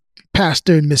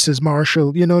 Pastor and Mrs.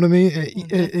 Marshall, you know what I mean,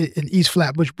 in East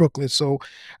Flatbush, Brooklyn. So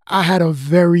I had a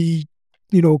very,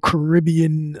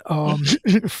 Caribbean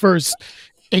first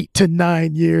 8 to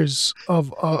 9 years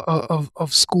of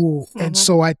school. And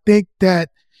so I think that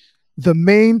the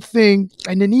main thing,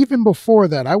 and then even before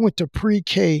that, I went to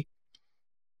pre-K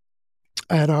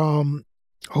at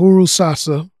Huru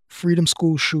Sasa Freedom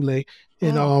School Shule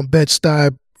in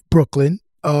Bed-Stuy, Brooklyn.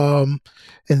 And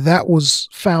that was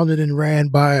founded and ran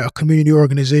by a community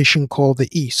organization called The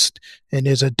East. And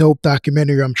there's a dope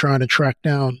documentary I'm trying to track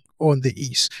down on The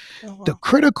East. Oh, wow. The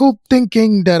critical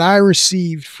thinking that I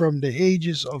received from the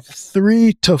ages of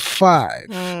 3 to 5,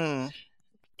 and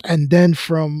then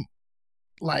from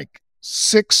like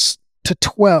 6 to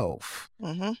 12,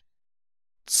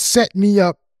 set me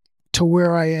up to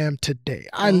where I am today.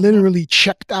 I literally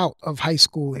checked out of high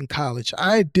school and college.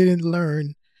 I didn't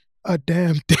learn a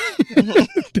damn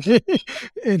thing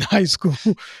in high school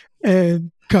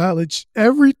and college.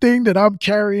 Everything that I'm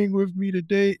carrying with me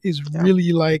today is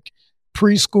really like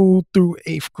preschool through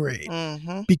 8th grade,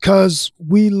 because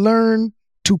we learn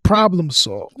to problem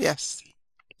solve. Yes.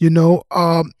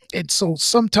 And so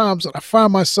sometimes I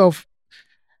find myself,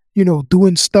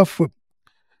 doing stuff with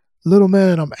little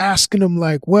man, I'm asking them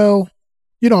like, well,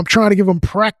 I'm trying to give them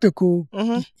practical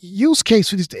use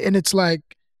cases, and it's like,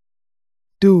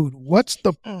 dude, what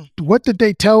did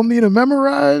they tell me to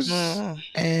memorize?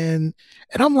 And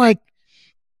I'm like,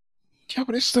 yeah,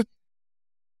 but it's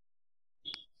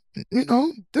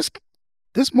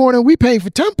this morning we paid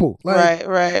for Temple. Like,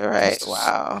 right.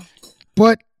 Wow.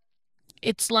 But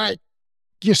it's like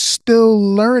you're still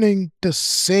learning the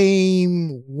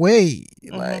same way.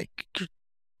 Like,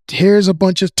 here's a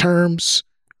bunch of terms,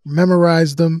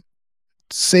 memorize them,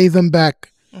 say them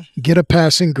back, get a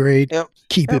passing grade,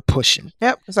 keep it pushing.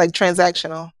 It's like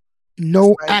transactional.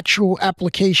 No actual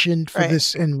application for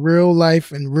this in real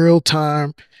life, in real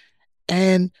time.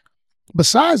 And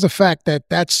besides the fact that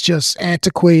that's just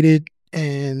antiquated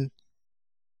and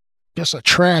just a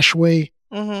trash way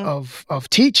of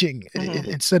teaching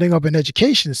and setting up an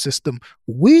education system,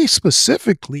 we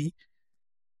specifically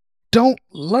don't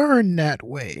learn that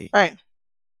way. Right.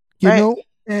 You know?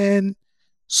 And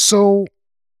so,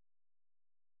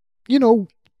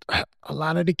 a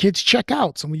lot of the kids check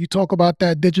out. So when you talk about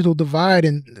that digital divide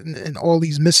and all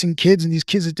these missing kids and these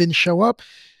kids that didn't show up,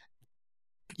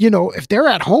 if they're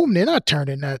at home, they're not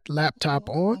turning that laptop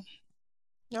on.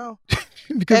 No.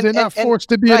 Because they're not forced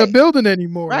to be in a building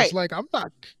anymore. Right. It's like, I'm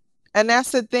not. And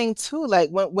that's the thing too. Like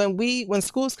when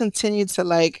schools continue to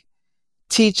like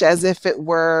teach as if it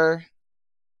were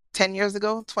 10 years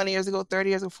ago, 20 years ago, 30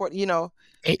 years ago, 40,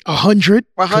 100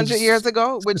 years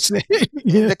ago, which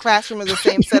the classroom is the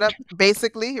same setup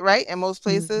basically, right? In most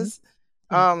places.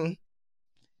 The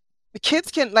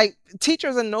kids can, like,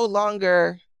 teachers are no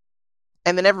longer,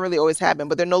 and they never really always have been,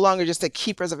 but they're no longer just the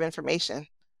keepers of information.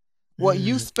 What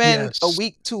you spend a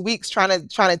week, 2 weeks trying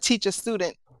to teach a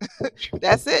student,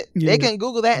 that's it. They can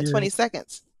Google that in 20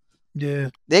 seconds. Yeah.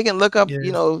 They can look up,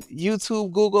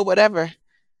 YouTube, Google, whatever,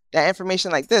 that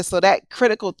information like this. So that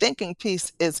critical thinking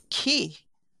piece is key.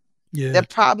 Yeah. The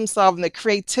problem solving, the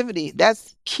creativity,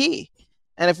 that's key.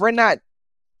 And if we're not,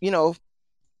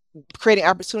 creating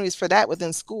opportunities for that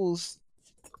within schools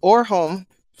or home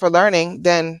for learning,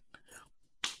 then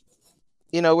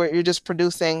you're just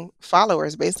producing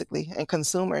followers basically and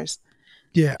consumers.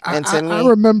 Yeah. I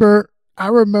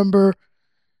remember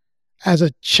as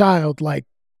a child, like,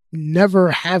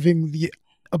 never having the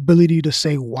ability to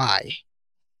say why.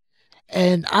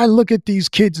 And I look at these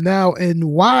kids now, and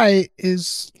why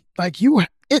is like,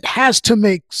 it has to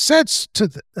make sense to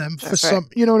them for some,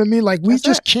 you know what I mean? Like, we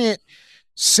just can't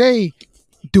say,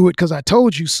 do it because I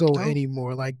told you so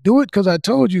anymore. Like, do it because I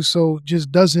told you so just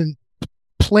doesn't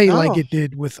play like it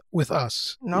did with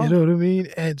us. You know what I mean?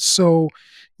 And so,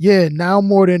 now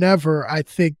more than ever, I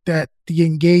think that the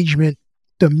engagement,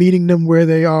 the meeting them where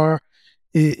they are,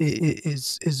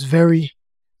 is very,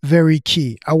 very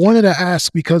key. I wanted to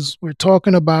ask, because we're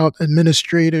talking about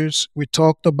administrators, we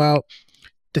talked about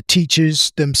the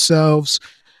teachers themselves.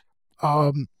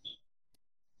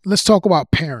 Let's talk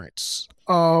about parents.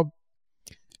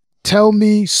 Tell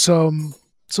me some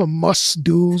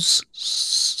must-dos,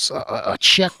 a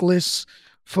checklist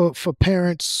for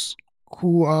parents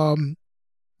who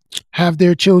have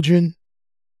their children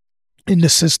in the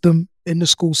system, in the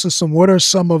school system. What are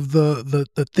some of the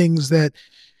things that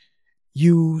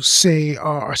you say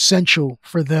are essential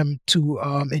for them to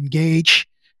engage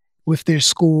with their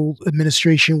school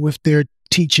administration, with their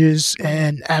teachers,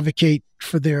 and advocate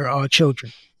for their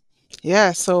children?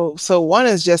 Yeah, so one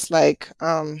is just like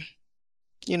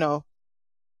you know,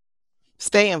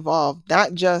 stay involved,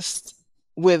 not just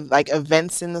with like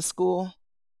events in the school,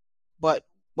 but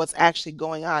what's actually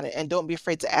going on, and don't be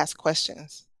afraid to ask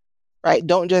questions, right?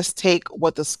 Don't just take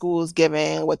what the school's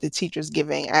giving, what the teacher's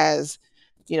giving as,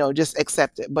 just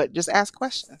accept it, but just ask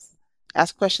questions.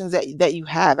 Ask questions that you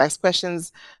have. Ask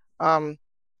questions um,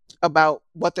 about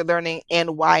what they're learning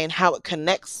and why and how it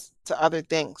connects to other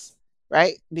things,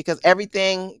 right? Because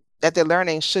everything that they're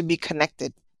learning should be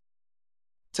connected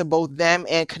to both them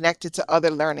and connected to other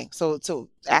learning. So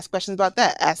ask questions about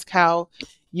that. Ask how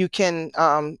you can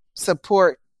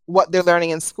support what they're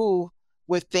learning in school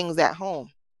with things at home,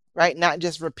 right? Not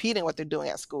just repeating what they're doing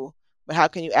at school, but how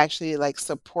can you actually like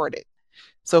support it?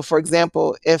 So for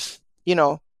example, if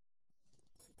they're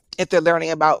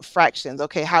learning about fractions,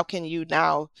 okay, how can you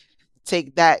now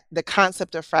take the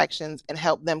concept of fractions and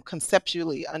help them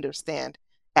conceptually understand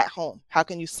at home? How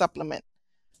can you supplement?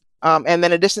 And then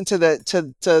in addition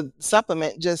to to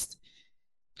supplement, just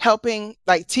helping,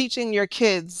 like teaching your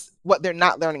kids what they're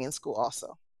not learning in school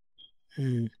also,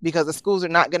 because the schools are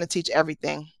not going to teach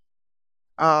everything.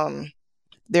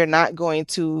 They're not going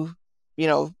to,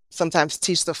 sometimes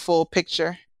teach the full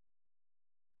picture.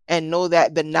 And know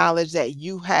that the knowledge that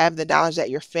you have, the knowledge that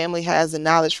your family has, the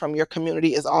knowledge from your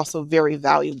community is also very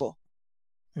valuable.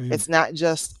 It's not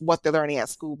just what they're learning at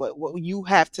school, but what you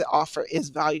have to offer is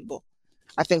valuable.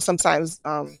 I think sometimes,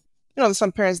 there's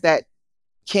some parents that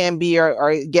can be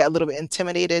or get a little bit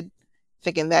intimidated,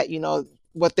 thinking that,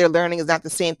 what they're learning is not the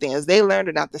same thing as they learned,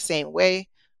 or not the same way.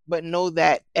 But know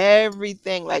that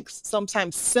everything, like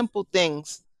sometimes simple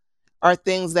things, are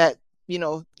things that,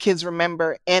 kids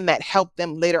remember and that help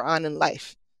them later on in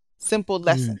life. Simple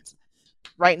lessons.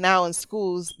 Right now in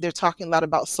schools, they're talking a lot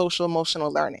about social emotional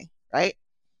learning, right?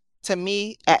 To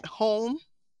me, at home,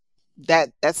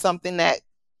 that's something that,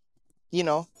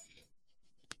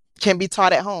 can be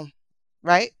taught at home,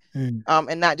 right? And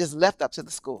not just left up to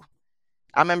the school.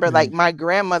 I remember like my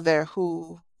grandmother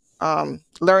who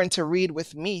learned to read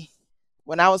with me.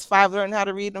 When I was 5 learning how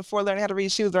to read and 4 learning how to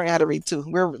read, she was learning how to read too.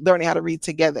 We're learning how to read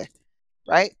together,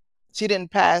 right? She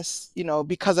didn't pass,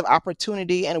 because of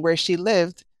opportunity and where she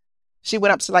lived. She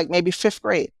went up to like maybe 5th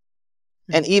grade.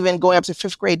 And even going up to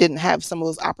 5th grade didn't have some of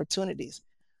those opportunities.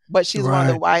 But she's one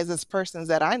of the wisest persons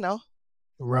that I know.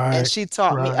 Right. And she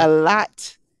taught me a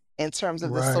lot in terms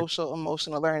of the social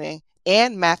emotional learning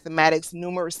and mathematics,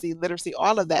 numeracy, literacy,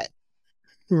 all of that.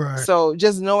 Right. So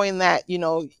just knowing that,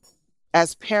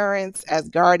 as parents, as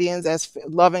guardians, as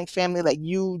loving family, like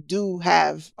you do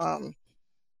have,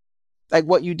 like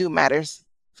what you do matters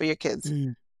for your kids.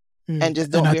 And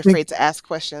just don't be afraid to ask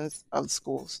questions of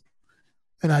schools.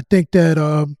 And I think that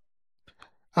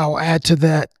I'll add to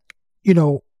that,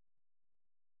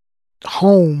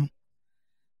 home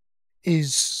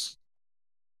is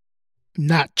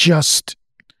not just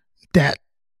that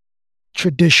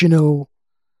traditional,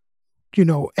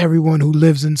 everyone who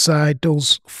lives inside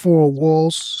those 4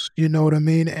 walls, you know what I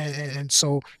mean? And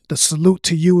so the salute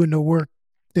to you and the work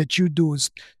that you do is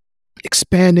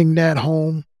expanding that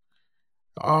home.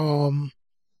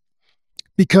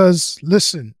 Because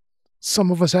listen,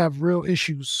 some of us have real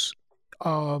issues,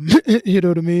 you know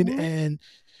what I mean? And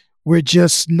we're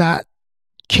just not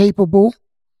capable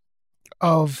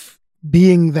of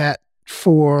being that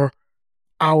for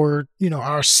our,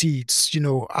 our seeds,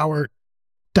 our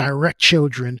direct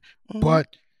children. But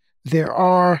there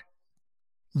are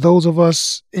those of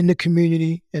us in the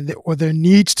community, or there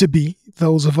needs to be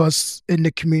those of us in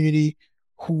the community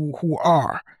who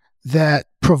are, that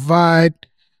provide,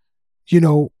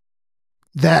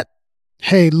 that,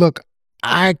 hey, look,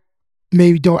 I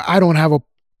don't have a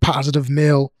positive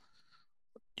male,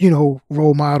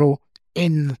 role model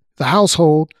in the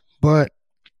household, but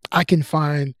I can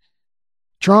find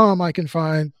Drum, I can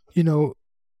find,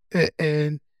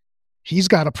 and he's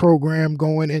got a program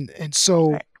going. And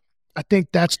so I think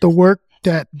that's the work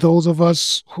that those of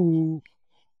us who,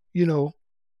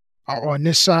 are on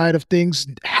this side of things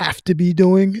have to be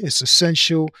doing. It's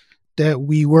essential that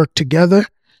we work together.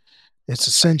 It's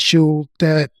essential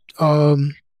that,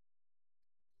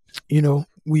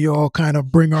 we all kind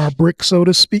of bring our brick, so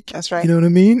to speak. That's right. You know what I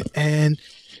mean? And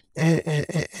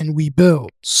we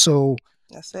build. So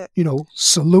that's it.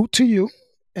 Salute to you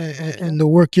and the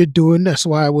work you're doing. That's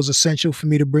why it was essential for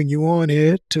me to bring you on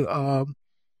here to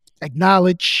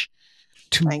acknowledge,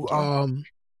 to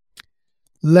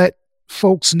let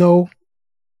folks know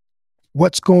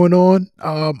what's going on.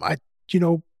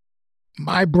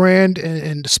 My brand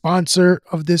and the sponsor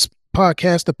of this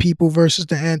podcast, The People versus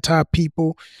the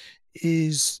Anti-People,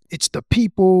 it's the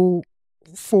people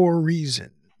for a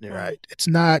reason. right? It's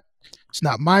not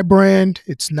my brand.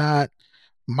 It's not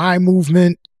my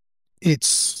movement.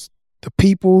 It's the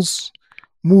people's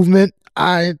movement.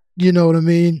 You know what I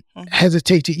mean?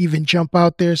 Hesitate to even jump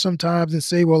out there sometimes and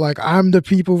say, well, like, I'm the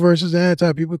people versus the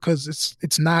anti-people, because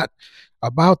it's not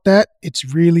about that. It's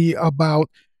really about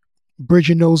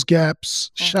bridging those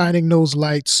gaps, shining those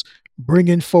lights,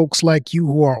 bringing folks like you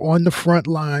who are on the front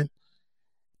line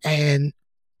and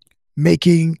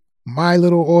making my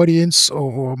little audience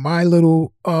or my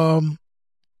little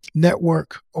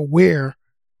network aware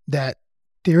that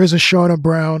there is a Shauna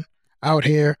Brown out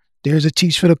here. There's a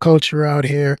Teach for the Culture out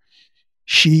here.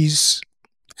 She's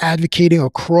advocating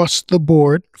across the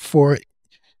board for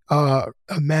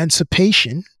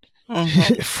emancipation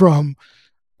from,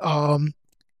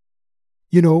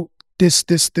 you know, this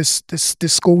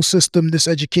school system, this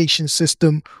education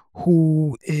system,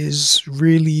 who is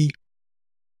really,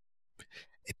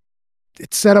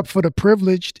 it's set up for the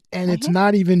privileged, and it's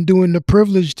not even doing the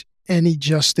privileged any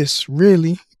justice,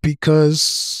 really,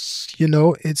 because, you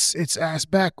know, it's ass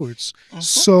backwards.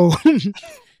 So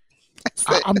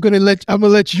I'm gonna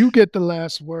let you get the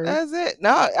last word. That's it.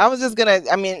 No, I was just gonna,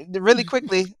 I mean, really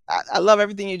quickly, I love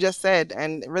everything you just said,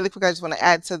 and really quick, I just want to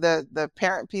add to the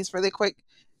parent piece really quick.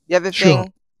 The other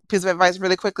thing, piece of advice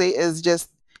really quickly, is just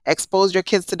expose your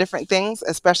kids to different things,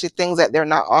 especially things that they're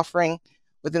not offering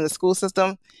within the school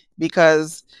system,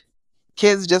 because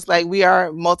kids, just like we are,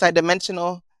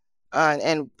 multidimensional,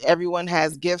 and everyone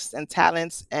has gifts and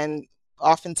talents, and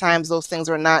oftentimes those things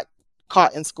are not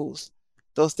caught in schools.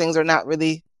 Those things are not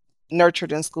really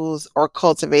nurtured in schools or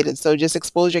cultivated. So just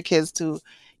expose your kids to,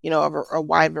 you know, a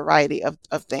wide variety of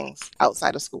things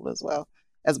outside of school as well,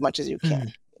 as much as you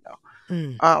can.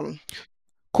 You know.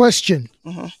 Question.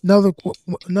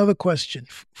 Another question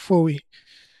before we.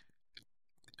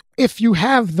 If you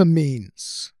have the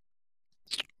means,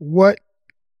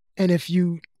 and if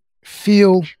you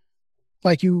feel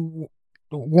like you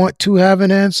want to have an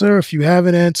answer, if you have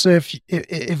an answer,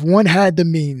 if one had the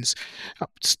means,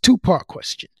 it's a two-part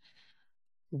question.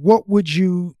 What would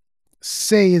you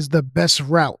say is the best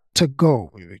route to go?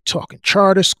 We're talking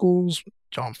charter schools,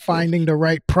 finding the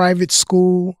right private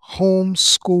school, home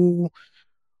school.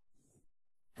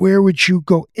 Where would you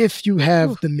go if you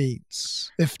have the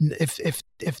means? If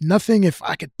nothing, if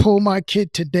I could pull my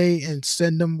kid today and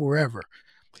send them wherever,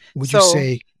 would you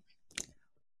say?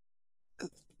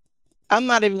 I'm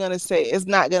not even going to say it's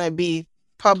not going to be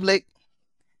public,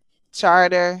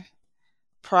 charter,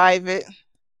 private.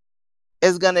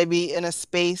 It's going to be in a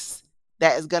space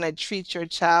that is going to treat your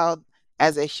child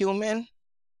as a human,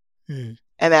 and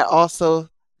that also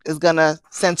is going to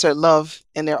center love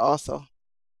in there also.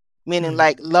 Meaning,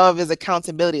 like, love is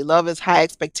accountability, love is high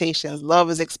expectations,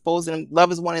 love is exposing,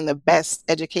 love is wanting the best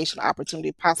education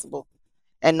opportunity possible.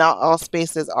 And not all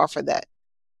spaces offer that.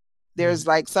 There's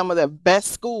like some of the best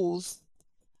schools,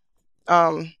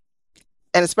 and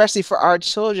especially for our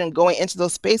children, going into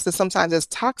those spaces, sometimes it's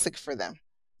toxic for them.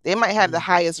 They might have the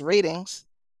highest ratings,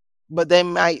 but they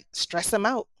might stress them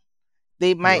out.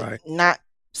 They might not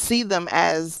see them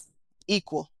as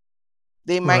equal.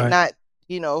 They might not,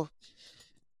 you know,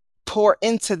 pour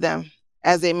into them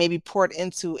as they may be poured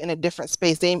into in a different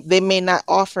space. They may not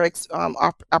offer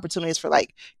opportunities for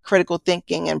like critical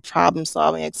thinking and problem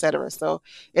solving, etc. So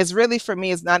it's really, for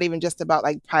me, it's not even just about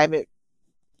like private,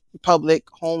 public,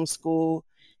 homeschool.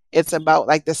 It's about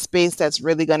like the space that's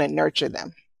really going to nurture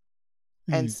them.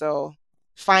 And so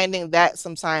finding that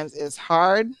sometimes is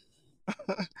hard.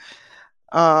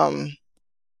 And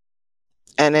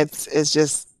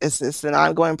it's an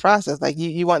ongoing process. Like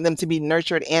you want them to be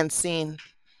nurtured and seen,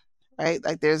 right?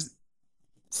 Like there's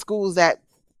schools that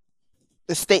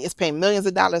the state is paying millions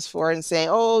of dollars for and saying,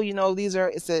 oh, you know,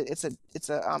 it's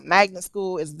a magnet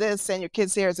school. It's this, send your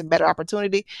kids here. It's a better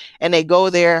opportunity. And they go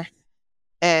there,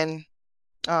 and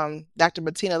Dr.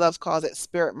 Bettina Loves calls it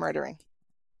spirit murdering.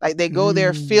 Like they go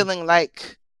there feeling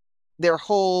like they're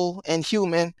whole and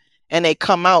human, and they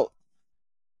come out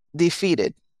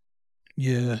defeated.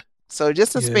 Yeah. So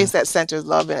just a space that centers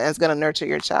love and is going to nurture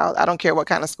your child. I don't care what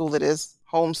kind of school it is,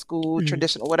 homeschool,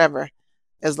 traditional, whatever,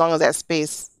 as long as that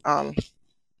space,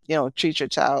 you know, treats your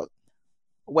child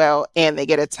well and they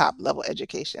get a top level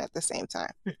education at the same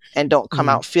time, and don't come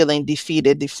out feeling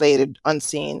defeated, deflated,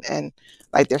 unseen, and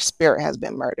like their spirit has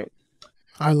been murdered.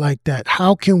 I like that.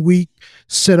 How can we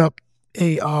set up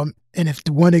a, and if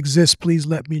the one exists, please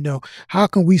let me know. How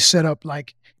can we set up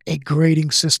like a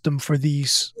grading system for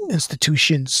these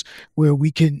institutions where we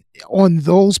can, on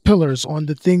those pillars, on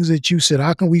the things that you said,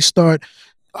 how can we start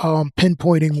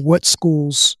pinpointing what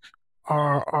schools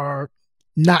are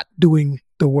not doing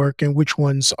the work and which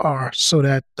ones are, so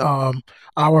that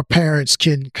our parents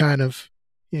can kind of,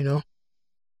 you know,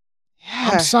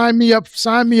 Yeah. sign me up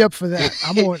for that.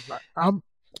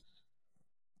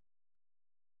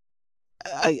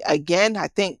 Again, I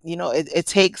think, it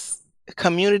takes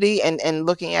community and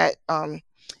looking at,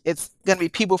 it's going to be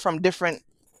people from different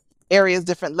areas,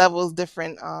 different levels,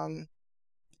 different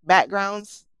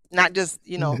backgrounds, not just,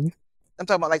 Mhm. I'm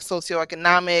talking about like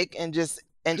socioeconomic and just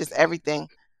everything.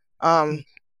 And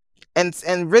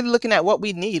really looking at what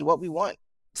we need, what we want.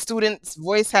 Students'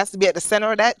 voice has to be at the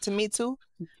center of that, to me too.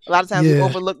 A lot of times we Yeah.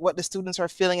 overlook what the students are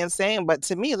feeling and saying, but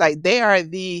to me, like,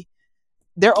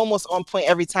 they're almost on point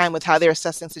every time with how they're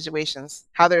assessing situations,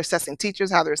 how they're assessing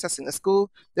teachers, how they're assessing the school.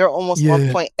 They're almost on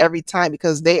Yeah. point every time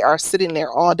because they are sitting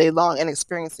there all day long and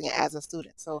experiencing it as a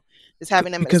student. So just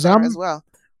having them at the Because center as well.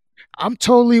 I'm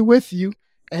totally with you.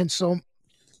 And so,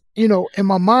 in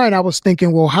my mind, I was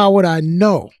thinking, well, how would I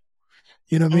know?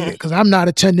 You know what I mean? Mhm. Because I'm not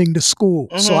attending the school.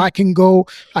 So Mhm. I can go,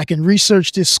 I can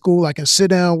research this school, I can sit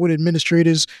down with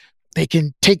administrators. They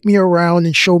can take me around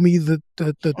and show me the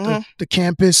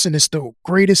campus, and it's the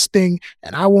greatest thing.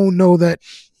 And I won't know that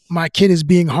my kid is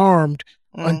being harmed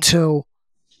until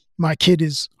my kid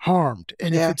is harmed.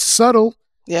 And if Yeah. it's subtle,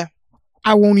 Yeah.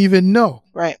 I won't even know.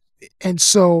 Right. And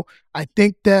so I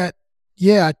think that,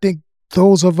 I think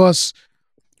those of us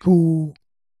who,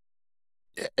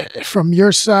 from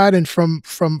your side and from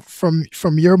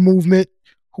your movement,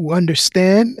 who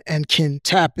understand and can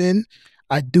tap in,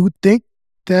 I do think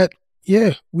that,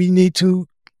 we need to,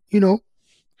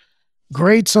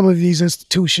 grade some of these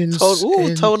institutions.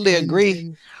 Totally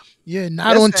agree. And,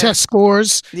 not on Listen. test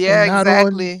scores. Yeah, and not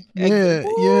exactly.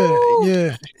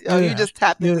 on, You just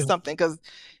tapped into something, because,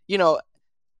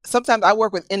 sometimes I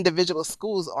work with individual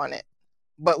schools on it,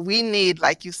 but we need,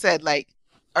 like you said, like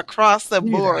across the we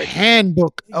need a board,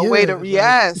 handbook. a way to,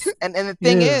 yes. And the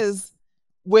thing is,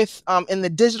 with in the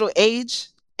digital age,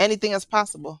 anything is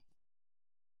possible.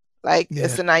 Like,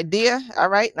 it's an idea. All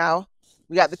right, now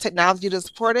we got the technology to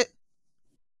support it.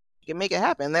 You can make it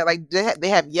happen. They're like, they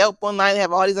have Yelp online, they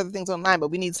have all these other things online, but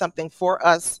we need something for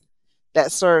us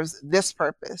that serves this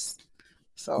purpose.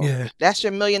 So that's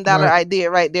your $1 million idea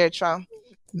right there, Trump.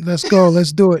 Let's go.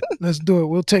 Let's do it.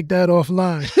 We'll take that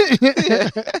offline.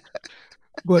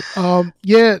 But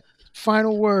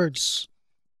final words.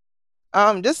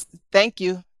 Just thank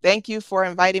you. Thank you for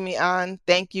inviting me on.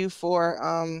 Thank you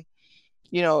for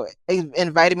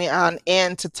inviting me on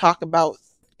and to talk about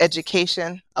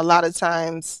education. A lot of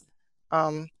times,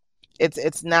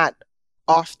 it's not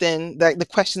often, the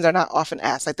questions are not often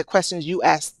asked. Like the questions you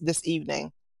asked this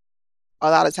evening, a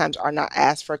lot of times are not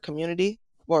asked for community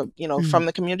or, from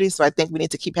the community. So I think we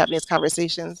need to keep having these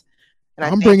conversations. And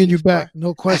I'm bringing you back,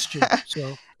 no question.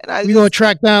 So we're gonna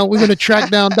track down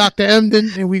Dr.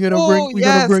 Emden, and we're gonna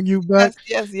bring you back.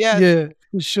 Yes. Yeah,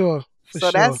 for sure.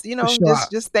 That's,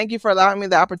 just thank you for allowing me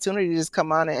the opportunity to just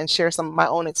come on and share some of my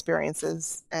own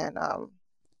experiences. And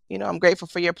I'm grateful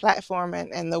for your platform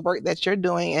and the work that you're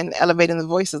doing and elevating the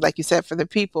voices, like you said, for the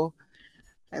people.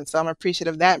 And so I'm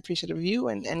appreciative of that, appreciative of you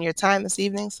and your time this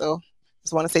evening. So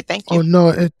just want to say thank you. Oh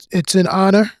no, it's an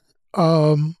honor.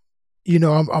 I'm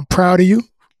proud of you.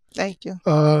 Thank you.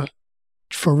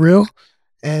 For real.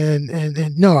 And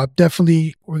no,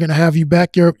 we're gonna have you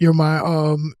back. You're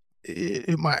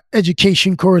my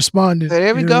education correspondent.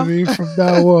 There we go. From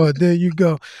now on. There you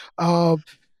go.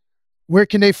 Where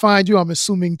can they find you? I'm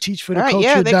assuming teachfortheculture.com.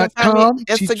 Yeah, they can find me on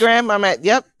Instagram. I'm at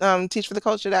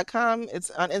teachfortheculture.com.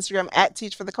 It's on Instagram at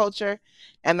teachfortheculture.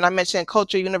 And then I mentioned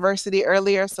Culture University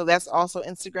earlier, so that's also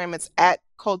Instagram. It's at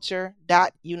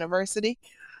culture.university.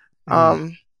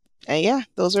 And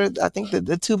those are, I think,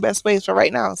 the two best ways for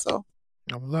right now. So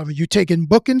I'm loving you. Taking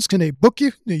bookings? Can they book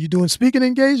you? Are you doing speaking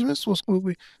engagements? What's going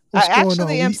on?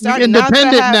 I'm starting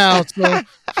independent now. So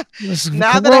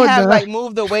now that I have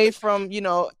moved away from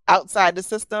outside the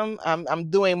system, I'm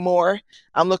doing more.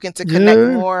 I'm looking to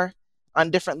connect more on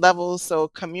different levels. So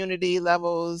community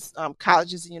levels,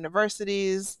 colleges and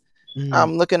universities.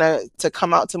 I'm looking to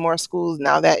come out to more schools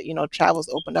now that travel's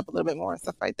opened up a little bit more and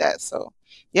stuff like that. So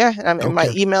and my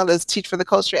email is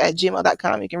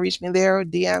teachfortheculture@gmail.com. You can reach me there, or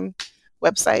DM,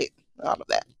 website, all of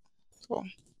that. Cool.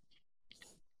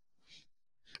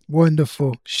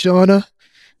 Wonderful. Shauna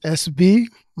SB,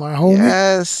 my homie.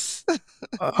 Yes.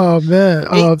 Oh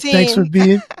man. Thanks for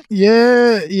being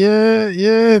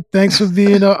Thanks for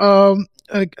being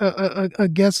a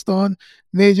guest on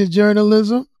Major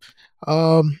Journalism.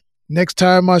 Next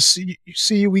time I see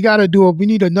you, we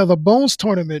need another Bones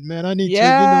tournament, man. I need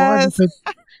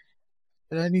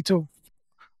to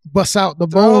bust out the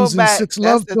bones and Throwback. 6 That's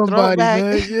love the somebody,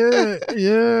 throwback.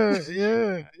 man.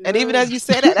 Yeah. And even as you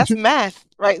say that, that's math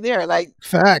right there. Like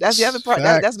that's the other Facts, part.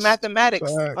 That's facts,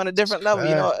 mathematics on a different level,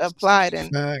 applied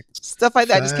and facts, stuff like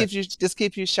that. facts. Just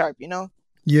keeps you sharp,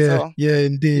 Yeah, So yeah, you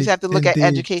indeed. just have to look at indeed,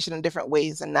 education in different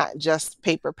ways and not just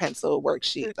paper, pencil,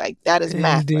 worksheet. Like that is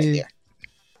math right Indeed. there.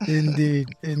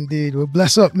 Indeed. Well,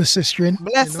 bless up, Miss Sistrin.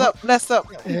 Bless up.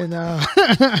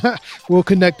 And we'll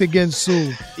connect again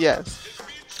soon. Yes.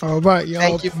 All right, y'all.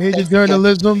 Thank you. Major Thanks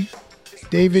journalism.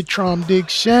 David Tromdig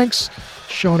Shanks,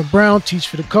 Shona Brown, Teach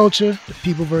for the Culture, The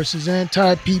People versus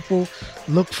Anti-People.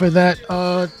 Look for that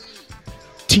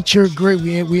teacher great.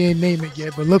 We ain't name it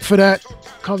yet, but look for that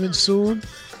coming soon.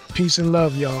 Peace and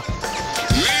love, y'all.